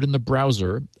JavaScript code in the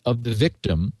browser of the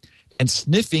victim and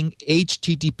sniffing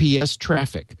HTTPS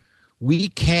traffic, we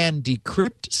can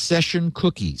decrypt session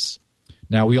cookies.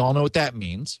 Now, we all know what that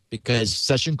means because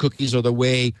session cookies are the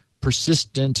way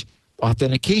persistent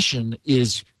authentication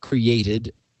is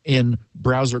created in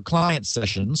browser client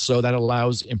sessions, so that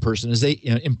allows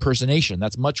impersonation.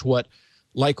 That's much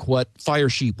like what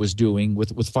Firesheep was doing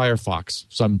with Firefox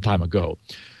some time ago.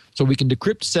 So we can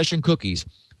decrypt session cookies.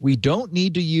 We don't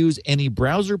need to use any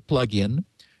browser plugin,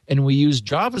 and we use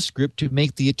JavaScript to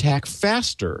make the attack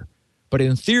faster. But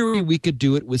in theory, we could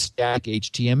do it with static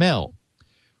HTML.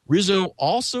 Rizzo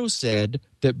also said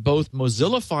that both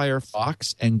Mozilla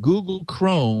Firefox and Google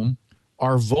Chrome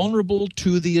are vulnerable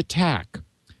to the attack.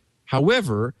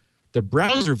 However, the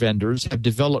browser vendors have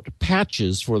developed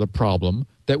patches for the problem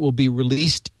that will be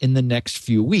released in the next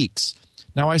few weeks.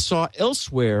 Now, I saw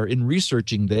elsewhere in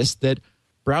researching this that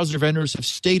browser vendors have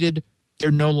stated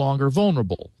they're no longer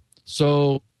vulnerable.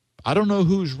 So I don't know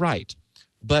who's right,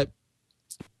 but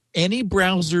any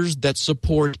browsers that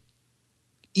support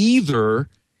either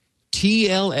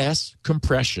TLS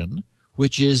compression,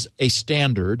 which is a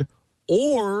standard,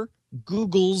 or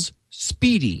Google's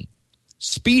Speedy.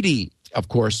 Speedy, of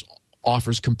course,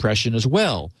 offers compression as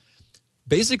well.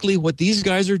 Basically, what these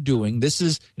guys are doing, this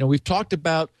is, we've talked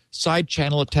about side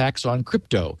channel attacks on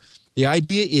crypto. The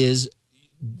idea is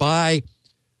by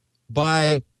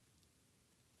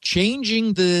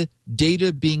changing the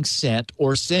data being sent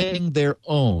or sending their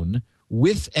own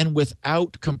with and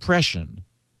without compression,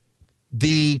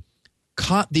 the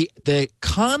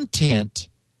content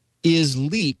is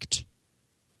leaked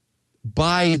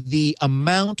by the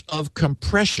amount of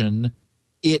compression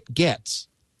it gets.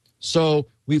 So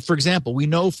for example, we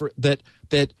know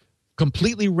that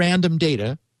completely random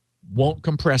data won't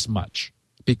compress much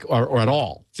or at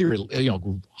all.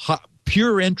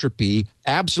 Pure entropy,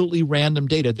 absolutely random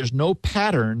data. There's no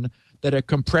pattern that a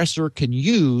compressor can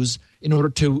use in order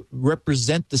to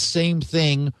represent the same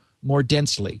thing more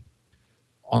densely.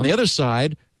 On the other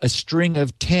side, a string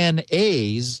of 10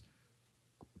 A's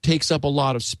takes up a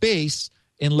lot of space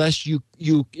unless you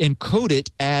encode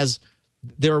it as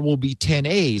there will be 10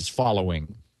 A's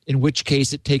following, in which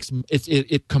case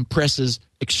it compresses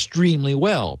extremely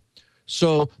well.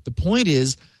 So the point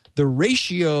is the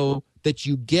ratio that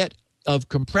you get of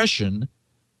compression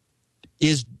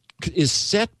is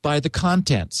set by the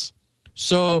contents.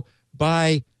 So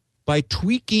by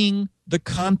tweaking the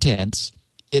contents,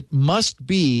 it must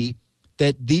be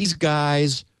that these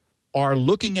guys are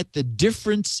looking at the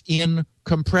difference in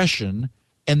compression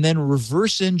and then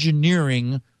reverse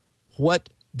engineering what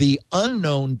the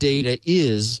unknown data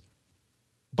is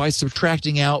by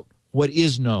subtracting out what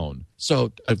is known.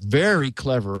 So a very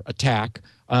clever attack.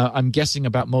 I'm guessing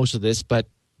about most of this, but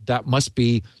that must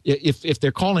be, if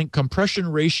they're calling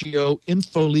compression ratio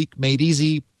info leak made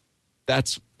easy,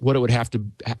 that's what it would have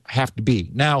to be.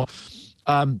 Now,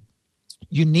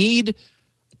 you need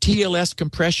TLS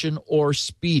compression or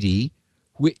Speedy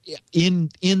in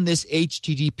this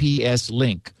HTTPS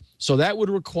link. So that would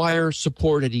require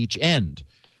support at each end.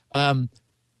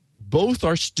 Both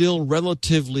are still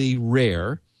relatively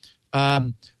rare.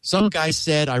 Some guy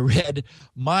said, I read,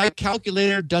 my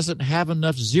calculator doesn't have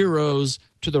enough zeros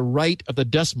to the right of the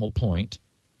decimal point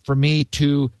for me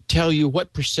to tell you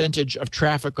what percentage of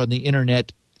traffic on the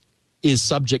internet is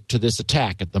subject to this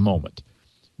attack at the moment.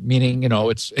 Meaning,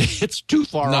 it's too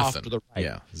far off to the right.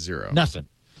 Yeah, zero. Nothing.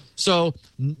 So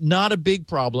not a big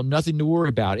problem, nothing to worry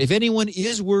about. If anyone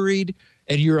is worried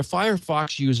and you're a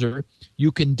Firefox user,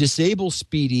 you can disable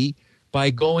Speedy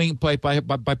by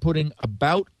putting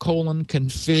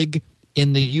about:config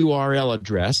in the URL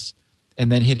address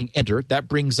and then hitting enter. That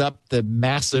brings up the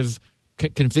massive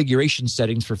configuration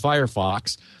settings for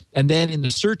Firefox. And then in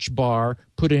the search bar,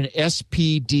 put in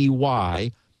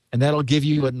SPDY, and that'll give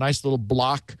you a nice little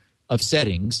block of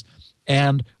settings.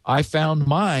 And I found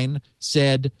mine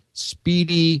said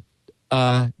speedy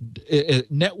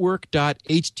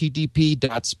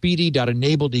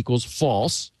network.http.speedy.enabled equals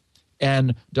false,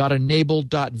 and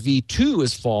 .enabled.v2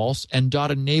 is false, and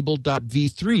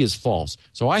 .enabled.v3 is false.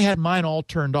 So I had mine all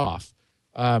turned off.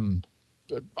 I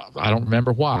don't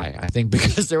remember why. I think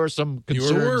because there were some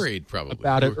concerns you were worried probably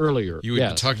about it earlier. You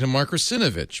would talk to Mark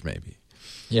Russinovich, maybe.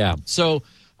 Yeah. So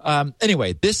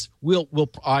anyway,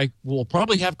 I will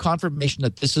probably have confirmation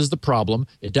that this is the problem.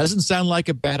 It doesn't sound like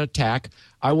a bad attack.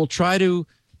 I will try to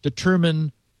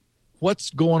determine what's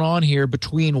going on here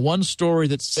between one story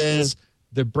that says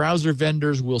the browser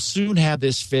vendors will soon have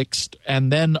this fixed,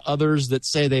 and then others that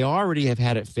say they already have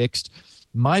had it fixed.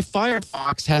 My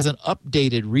Firefox hasn't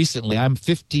updated recently. I'm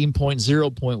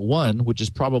 15.0.1, which is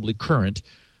probably current.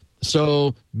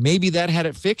 So maybe that had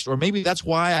it fixed, or maybe that's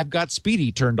why I've got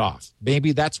Speedy turned off.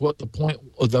 Maybe that's what the point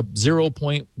of the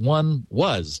 0.1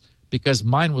 was, because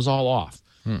mine was all off.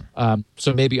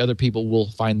 So maybe other people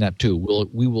will find that too.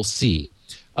 We will see.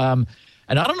 And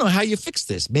I don't know how you fix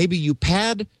this. Maybe you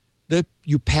pad the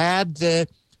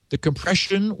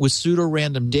compression with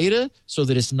pseudo-random data so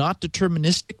that it's not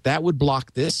deterministic. That would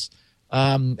block this.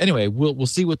 Anyway, we'll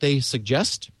see what they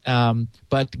suggest.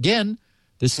 But again,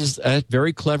 this is a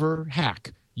very clever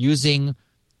hack using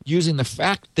the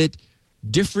fact that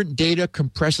different data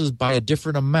compresses by a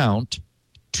different amount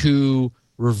to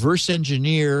reverse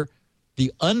engineer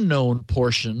the unknown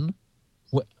portion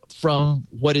from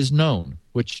what is known,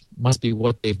 which must be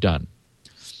what they've done.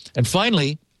 And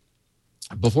finally,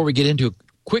 before we get into a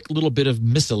quick little bit of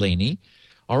miscellany,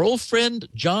 our old friend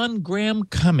John Graham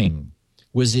Cumming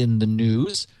was in the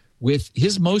news with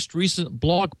his most recent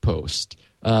blog post,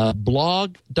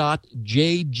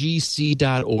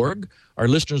 blog.jgc.org. Our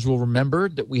listeners will remember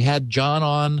that we had John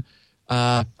on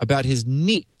about his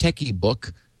neat techie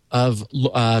book of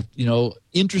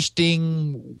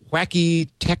interesting, wacky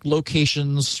tech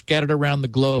locations scattered around the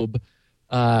globe.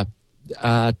 And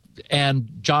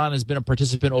John has been a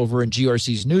participant over in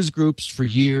GRC's news groups for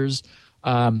years.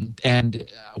 And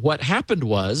what happened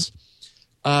was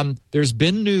there's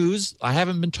been news. I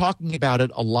haven't been talking about it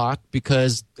a lot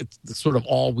because it's sort of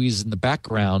always in the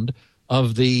background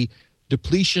of the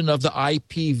depletion of the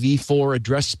IPv4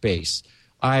 address space.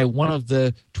 One of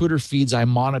the Twitter feeds I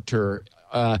monitor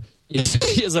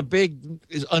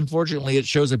unfortunately, it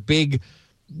shows a big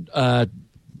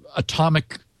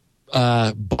atomic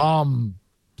bomb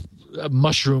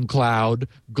mushroom cloud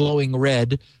glowing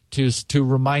red to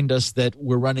remind us that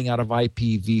we're running out of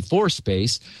IPv4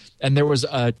 space. And there was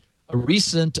a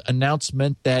recent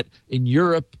announcement that in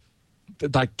Europe,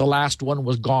 like the last one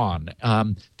was gone.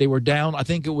 They were down. I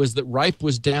think it was that RIPE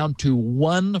was down to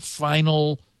one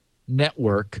final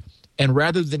network, and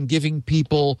rather than giving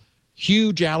people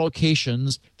huge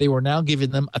allocations, they were now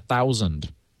giving them 1,000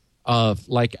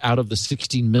 out of the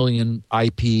 16 million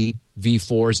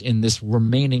IPv4s in this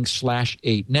remaining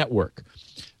 /8 network.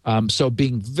 So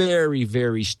being very,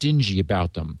 very stingy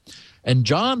about them. And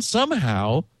John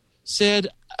somehow said,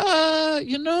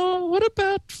 what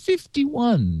about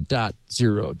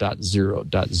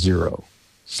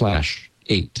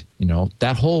 51.0.0.0/8?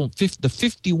 That whole the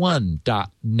 51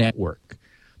 network.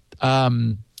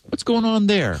 What's going on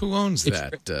there? Who owns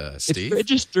that, Steve? It's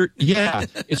registered. Yeah,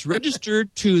 it's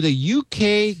registered to the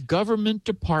UK Government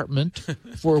Department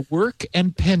for Work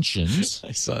and Pensions.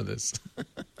 I saw this.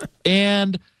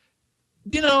 And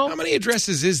how many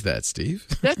addresses is that, Steve?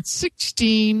 That's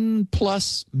 16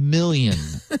 plus million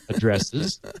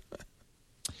addresses,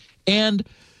 and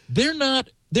they're not.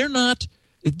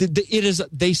 It is.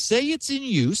 They say it's in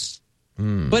use.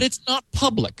 But it's not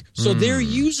public. So they're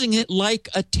using it like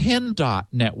a 10-dot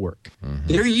network.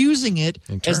 They're using it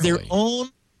as their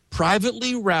own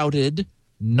privately routed,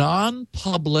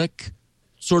 non-public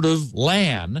sort of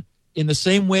LAN in the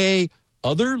same way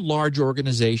other large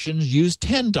organizations use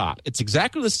 10-dot. It's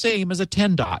exactly the same as a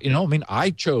 10-dot.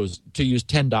 I chose to use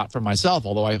 10-dot for myself,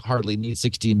 although I hardly need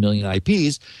 16 million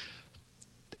IPs.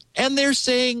 And they're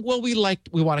saying, well, we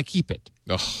want to keep it.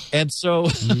 And so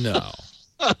no.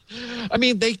 I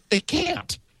mean, they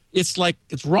can't. It's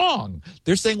wrong.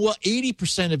 They're saying, well,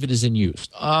 80% of it is in use.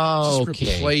 Oh, just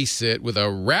replace it with a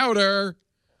router.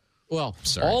 Well,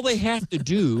 all they have to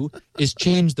do is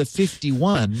change the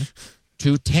 51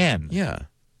 to 10. Yeah.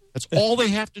 That's all they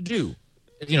have to do.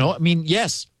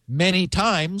 Yes, many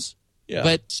times Yeah.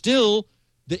 But still,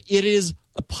 it is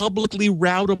a publicly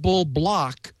routable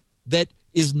block that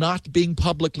is not being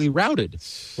publicly routed.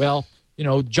 Well,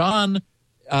 John,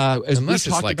 as unless we it's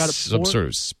talked like about it some before, sort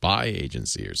of spy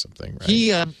agency or something, right?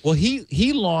 He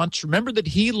launched. Remember that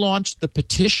he launched the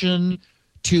petition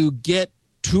to get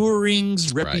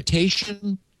Turing's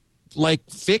reputation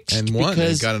fixed, and won.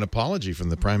 because And got an apology from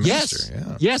the prime minister.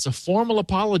 Yeah. Yes, a formal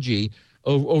apology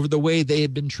over the way they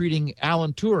had been treating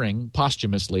Alan Turing,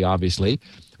 posthumously, obviously.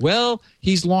 Well,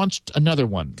 he's launched another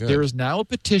one. Good. There is now a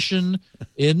petition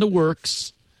in the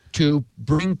works to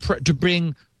bring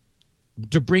to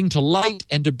light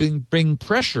and to bring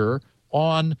pressure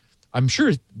on. I'm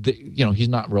sure he's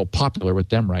not real popular with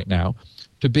them right now.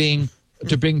 To bring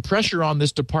pressure on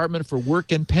this Department for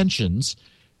Work and Pensions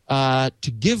to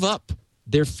give up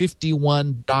their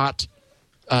 51 dot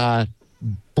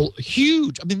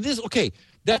huge. I mean,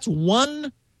 that's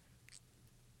one.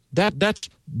 That's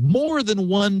more than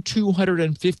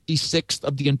 1/256th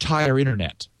of the entire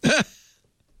internet.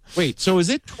 Wait, so is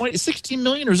it 16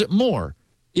 million or is it more?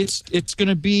 It's going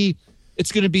to be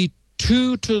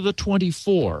 2 to the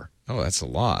 24. Oh, that's a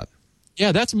lot.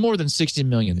 Yeah, that's more than 60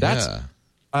 million. That's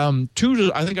 2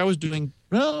 to. I think I was doing.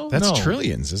 No, that's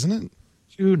trillions, isn't it?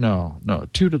 2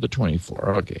 to the 24.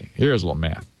 Okay, here's a little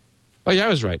math. Oh yeah, I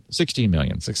was right. 16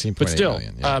 million. 16.8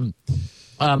 million.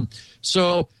 Yeah.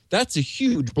 So that's a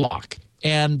huge block,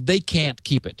 and they can't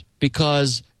keep it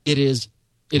because it is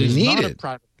not a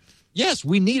private. Yes,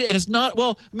 we need it, and it's not.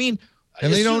 Well, I mean,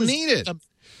 and they don't need it.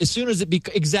 As soon as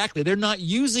exactly, they're not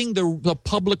using the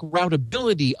public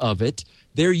routability of it.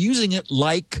 They're using it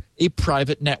like a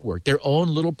private network, their own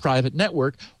little private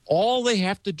network. All they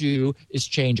have to do is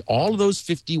change all of those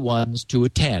 51s to a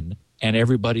 10, and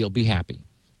everybody will be happy.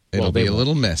 It'll be a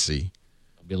little messy.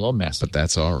 It'll be a little messy. But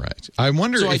that's all right. I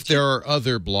wonder if there are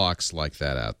other blocks like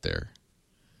that out there.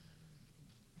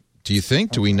 Do you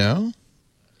think? Do we know?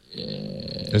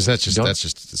 Is that's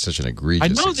just such an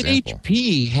egregious example? I know that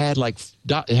HP had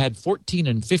 14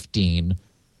 and 15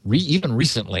 even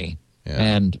recently. Yeah.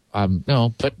 And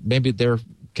but maybe they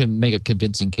can make a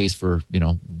convincing case for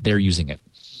they're using it.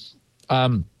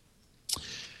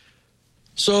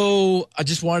 So I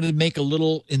just wanted to make a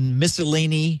little in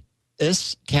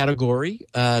miscellaneous category.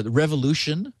 The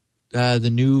Revolution, the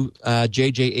new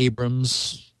J.J.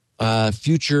 Abrams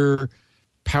future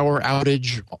power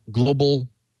outage global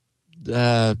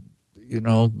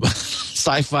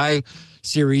sci-fi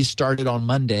series started on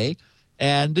Monday.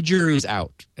 And the jury's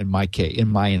out in my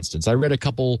instance. I read a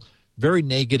couple very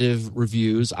negative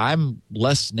reviews. I'm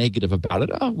less negative about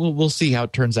it. We'll see how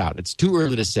it turns out. It's too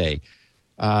early to say.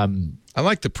 I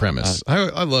like the premise.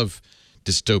 I love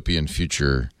dystopian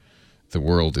future. The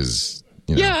world is,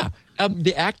 Yeah.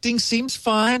 The acting seems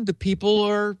fine. The people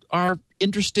are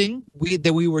interesting.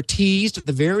 We were teased at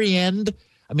the very end.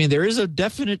 I mean, there is a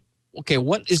definite. Okay,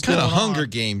 what is kind of Hunger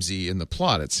Games-y in the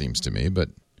plot? It seems to me, but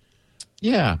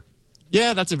yeah.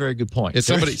 Yeah, that's a very good point.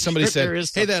 Somebody said,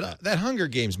 "Hey, that Hunger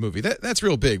Games movie, that's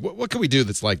real big. What can we do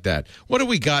that's like that? What do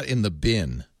we got in the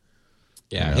bin?"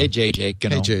 Yeah. Hey,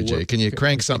 JJ. Can you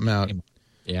crank something out?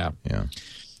 Yeah. Yeah.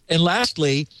 And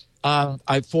lastly,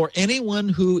 for anyone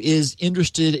who is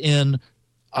interested in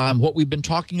what we've been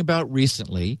talking about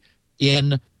recently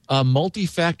in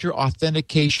multi-factor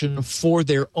authentication for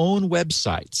their own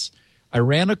websites, I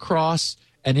ran across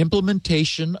an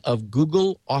implementation of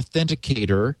Google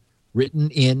Authenticator written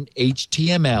in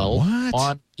HTML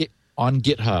on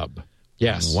GitHub.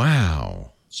 Yes.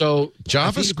 Wow. So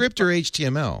JavaScript or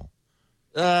HTML?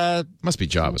 Must be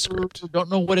JavaScript. Don't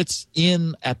know what it's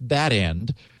in at that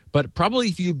end, but probably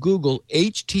if you Google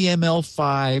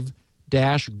HTML5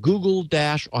 Google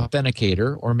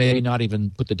Authenticator, or maybe not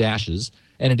even put the dashes,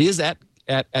 and it is at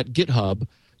GitHub,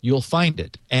 you'll find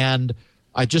it. And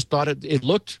I just thought it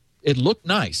looked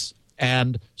nice.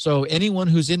 And so anyone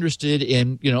who's interested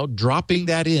in, dropping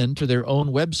that into their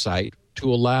own website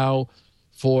to allow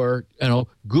for,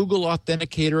 Google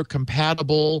Authenticator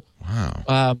compatible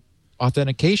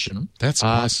authentication. That's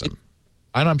awesome.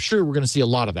 And I'm sure we're going to see a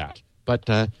lot of that. But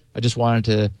I just wanted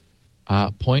to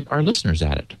point our listeners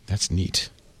at it. That's neat.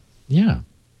 Yeah.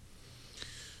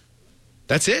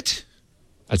 That's it?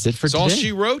 That's it for today. That's all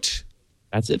she wrote?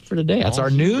 That's it for today. That's our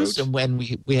news. And when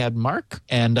we had Mark,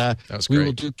 and we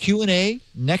will do Q&A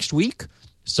next week.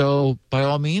 So by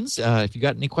all means, if you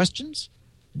got any questions,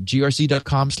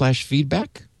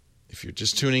 grc.com/feedback. If you're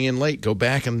just tuning in late, go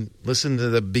back and listen to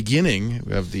the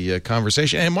beginning of the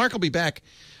conversation. And Mark will be back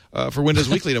for Windows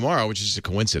Weekly tomorrow, which is just a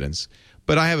coincidence.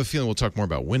 But I have a feeling we'll talk more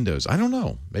about Windows. I don't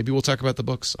know. Maybe we'll talk about the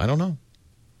books. I don't know.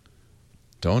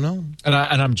 Don't know. And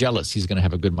I'm jealous. He's going to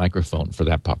have a good microphone for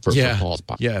that for Paul's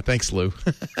podcast. Yeah, thanks, Lou.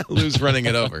 Lou's running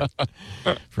it over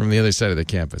from the other side of the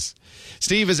campus.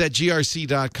 Steve is at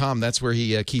grc.com. That's where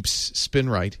he keeps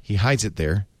SpinRite. He hides it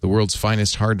there, the world's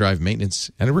finest hard drive maintenance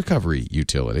and recovery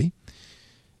utility.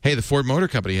 Hey, the Ford Motor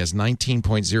Company has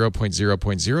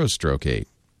 19.0.0.0 stroke 8.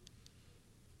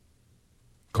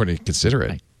 According to Consider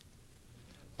It.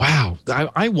 Wow.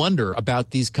 I wonder about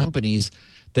these companies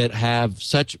that have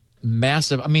such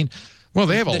massive, well,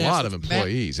 they have a lot of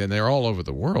employees, and they're all over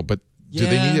the world, but do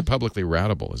they need it publicly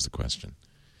routable is the question.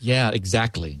 Yeah,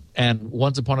 exactly. And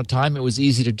once upon a time, it was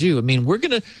easy to do. We're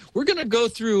gonna go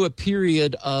through a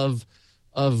period of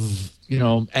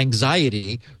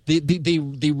anxiety.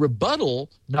 The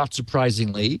rebuttal, not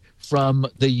surprisingly, from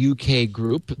the UK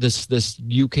group, this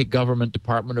UK government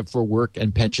Department for Work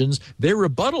and Pensions, their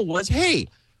rebuttal was, hey,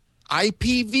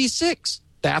 IPv6,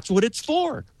 that's what it's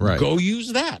for. Right. Go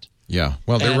use that. Yeah.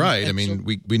 Well, they're right.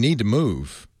 We need to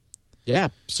move. Yeah.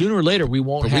 Sooner or later, we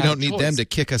won't. But we don't need them to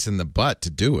kick us in the butt to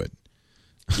do it.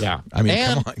 Yeah.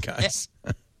 Come on, guys.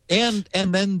 And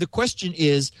then the question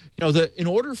is, in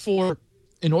order for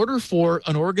an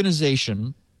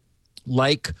organization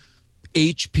like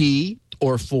HP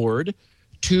or Ford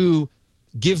to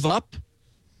give up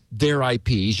their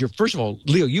IPs, first of all,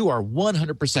 Leo, you are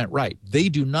 100% right. They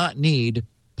do not need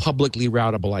publicly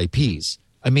routable IPs.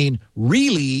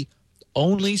 Really,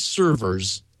 only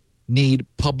servers need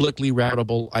publicly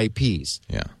routable IPs.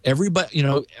 Yeah.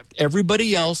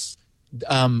 Everybody else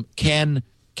can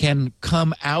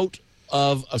come out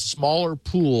of a smaller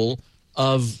pool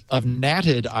of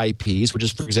natted IPs, which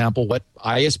is, for example, what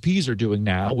ISPs are doing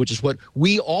now, which is what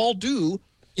we all do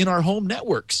in our home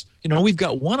networks. We've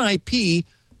got one IP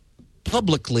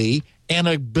publicly and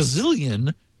a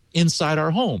bazillion inside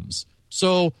our homes.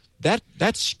 So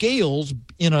that scales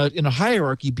in a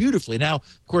hierarchy beautifully. Now,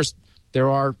 of course, there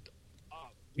are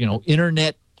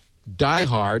internet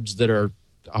diehards that are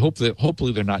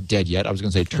hopefully they're not dead yet. I was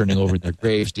going to say turning over in their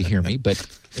graves to hear me, but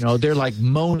they're like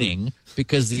moaning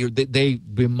because they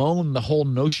bemoan the whole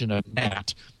notion of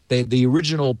NAT. The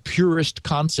original purist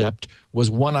concept was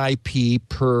one IP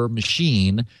per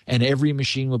machine, and every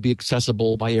machine would be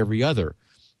accessible by every other.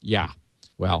 Yeah,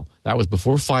 well, that was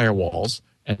before firewalls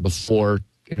and before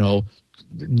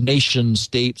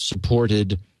nation-state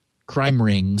supported crime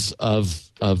rings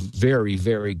of very,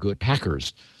 very good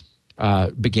hackers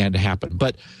began to happen.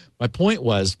 But my point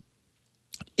was,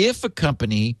 if a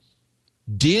company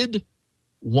did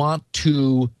want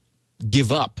to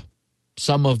give up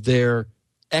some of their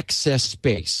excess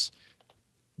space,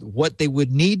 what they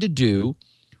would need to do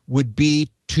would be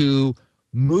to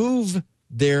move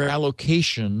their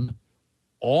allocation,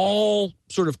 all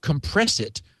sort of compress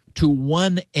it to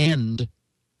one end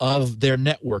of their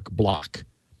network block.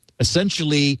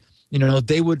 Essentially,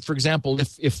 they would, for example,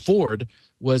 if Ford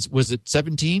was it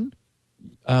 17?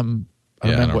 I don't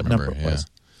remember what number it was.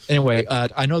 Anyway,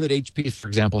 I know that HP, for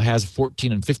example, has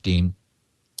 14 and 15.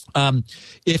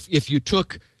 If you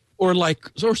took, or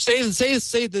say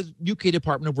the UK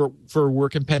Department for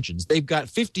Work and Pensions, they've got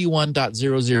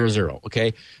 51.000.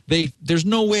 Okay, there's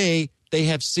no way they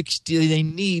have 60. They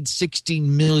need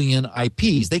 16 million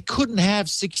IPs. They couldn't have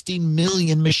 16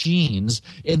 million machines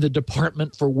in the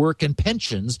Department for Work and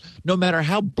Pensions, no matter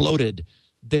how bloated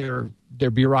their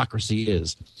bureaucracy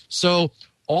is. So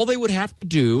all they would have to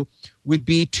do would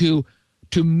be to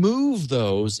move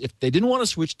those. If they didn't want to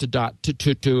switch to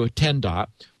 10 dot,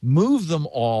 move them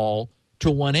all to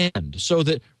one end. So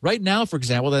that right now, for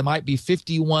example, they might be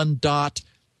 51 dot,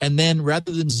 and then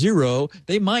rather than 0,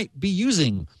 they might be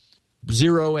using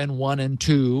 0 and 1 and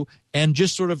 2, and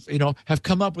just sort of have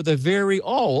come up with a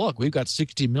look, we've got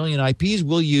 60 million IPs.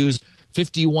 We'll use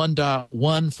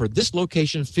 51.1 for this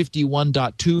location,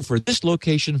 51.2 for this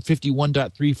location,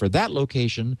 51.3 for that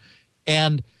location,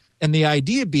 and the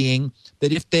idea being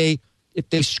that if they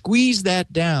squeeze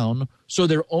that down so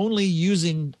they're only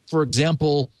using, for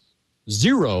example,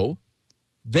 0,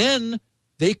 then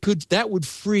that would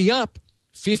free up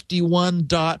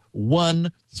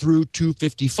 51.1 through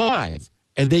 255,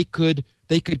 and they could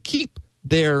keep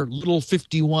their little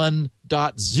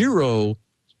 51.0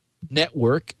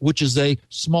 network, which is a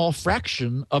small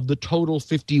fraction of the total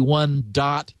 51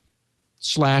 dot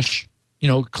slash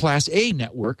Class A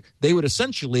network. They would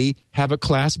essentially have a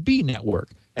Class B network,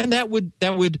 and that would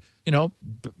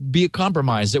be a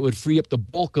compromise that would free up the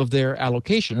bulk of their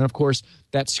allocation. And of course,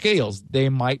 that scales. They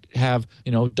might have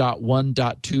dot 1,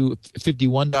 dot 2,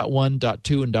 51.1, dot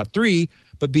 2, and dot 3,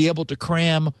 but be able to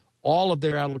cram all of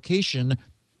their allocation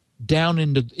down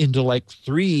into like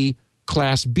 3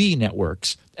 Class B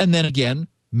networks, and then again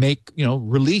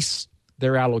release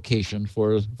their allocation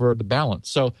for the balance.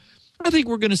 So I think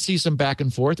we're going to see some back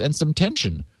and forth and some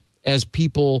tension as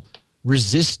people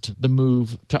resist the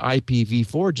move to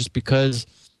IPv4 just because,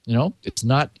 it's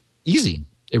not easy.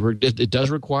 It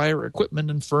does require equipment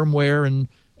and firmware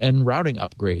and routing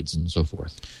upgrades and so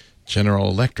forth. General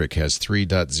Electric has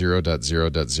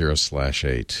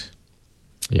 3.0.0.0/8.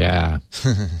 Yeah.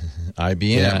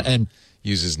 IBM and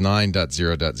uses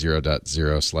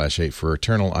 9.0.0.0/8 for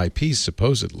eternal IPs,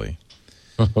 supposedly.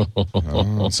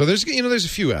 So there's a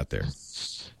few out there.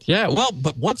 Yeah, well,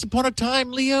 but once upon a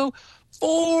time, Leo,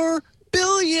 4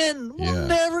 billion. We're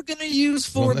never going to use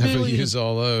 4 billion. We'll never use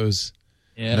all those.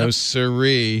 Yeah. No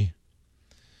siree.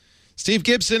 Steve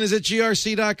Gibson is at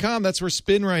grc.com. That's where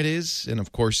SpinRite is. And,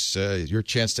 of course, your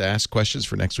chance to ask questions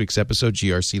for next week's episode,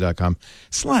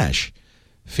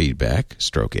 grc.com/feedback,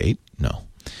 stroke 8. No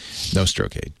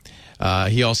stroke 8.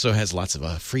 He also has lots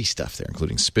of free stuff there,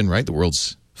 including SpinRite, the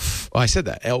world's... Oh, I said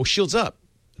that. Shields Up.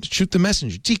 Shoot the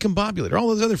Messenger. Decombobulator. All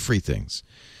those other free things.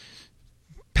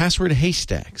 Password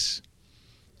haystacks.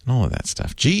 And all of that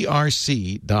stuff.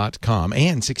 grc.com.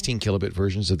 And 16 kilobit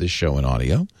versions of this show in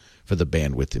audio for the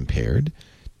bandwidth impaired.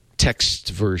 Text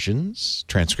versions,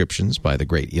 transcriptions by the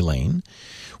great Elaine.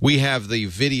 We have the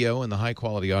video and the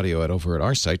high-quality audio over at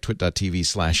our site,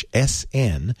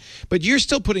 twit.tv/SN. But you're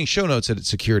still putting show notes at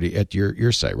security at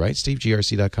your site, right, Steve?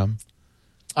 grc.com?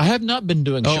 I have not been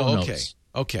doing show notes.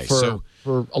 Okay. For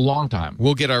a long time.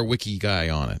 We'll get our wiki guy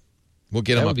on it. We'll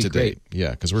get him up to date. Yeah,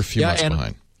 because we're a few months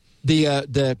behind.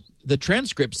 The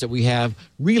transcripts that we have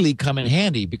really come in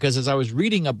handy because as I was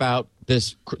reading about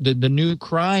this, the new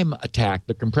crime attack,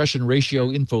 the compression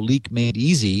ratio info leak made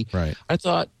easy, right. I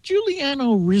thought,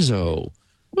 Giuliano Rizzo,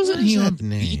 wasn't he on the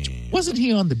beach? Wasn't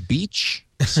he on the beach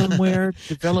somewhere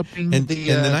developing and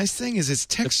the nice thing is it's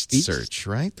text search,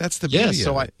 right? That's the beauty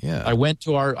so of it. I went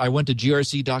to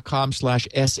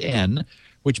grc.com/SN,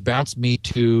 which bounced me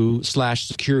to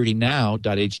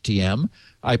 /securitynow.htm.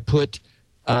 I put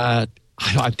I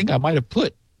think I might have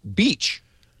put beach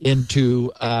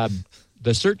into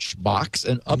the search box,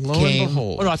 and up came.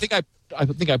 Oh no, I think I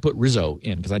put Rizzo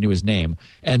in because I knew his name,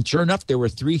 and sure enough, there were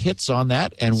 3 hits on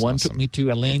that, and one took me to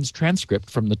Elaine's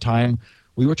transcript from the time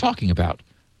we were talking about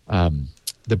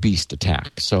the Beast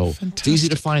attack. So It's easy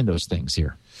to find those things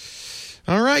here.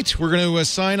 All right, we're going to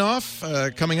sign off.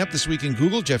 Coming up this week in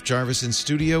Google, Jeff Jarvis in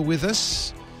studio with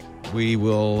us. We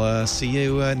will see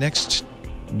you next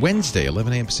Wednesday,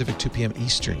 11 a.m. Pacific, 2 p.m.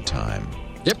 Eastern Time.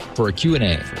 Yep, for a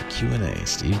Q&A.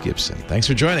 Steve Gibson. Thanks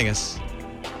for joining us.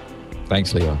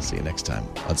 Thanks, Leo. See you next time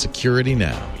on Security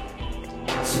Now.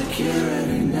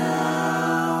 Security Now.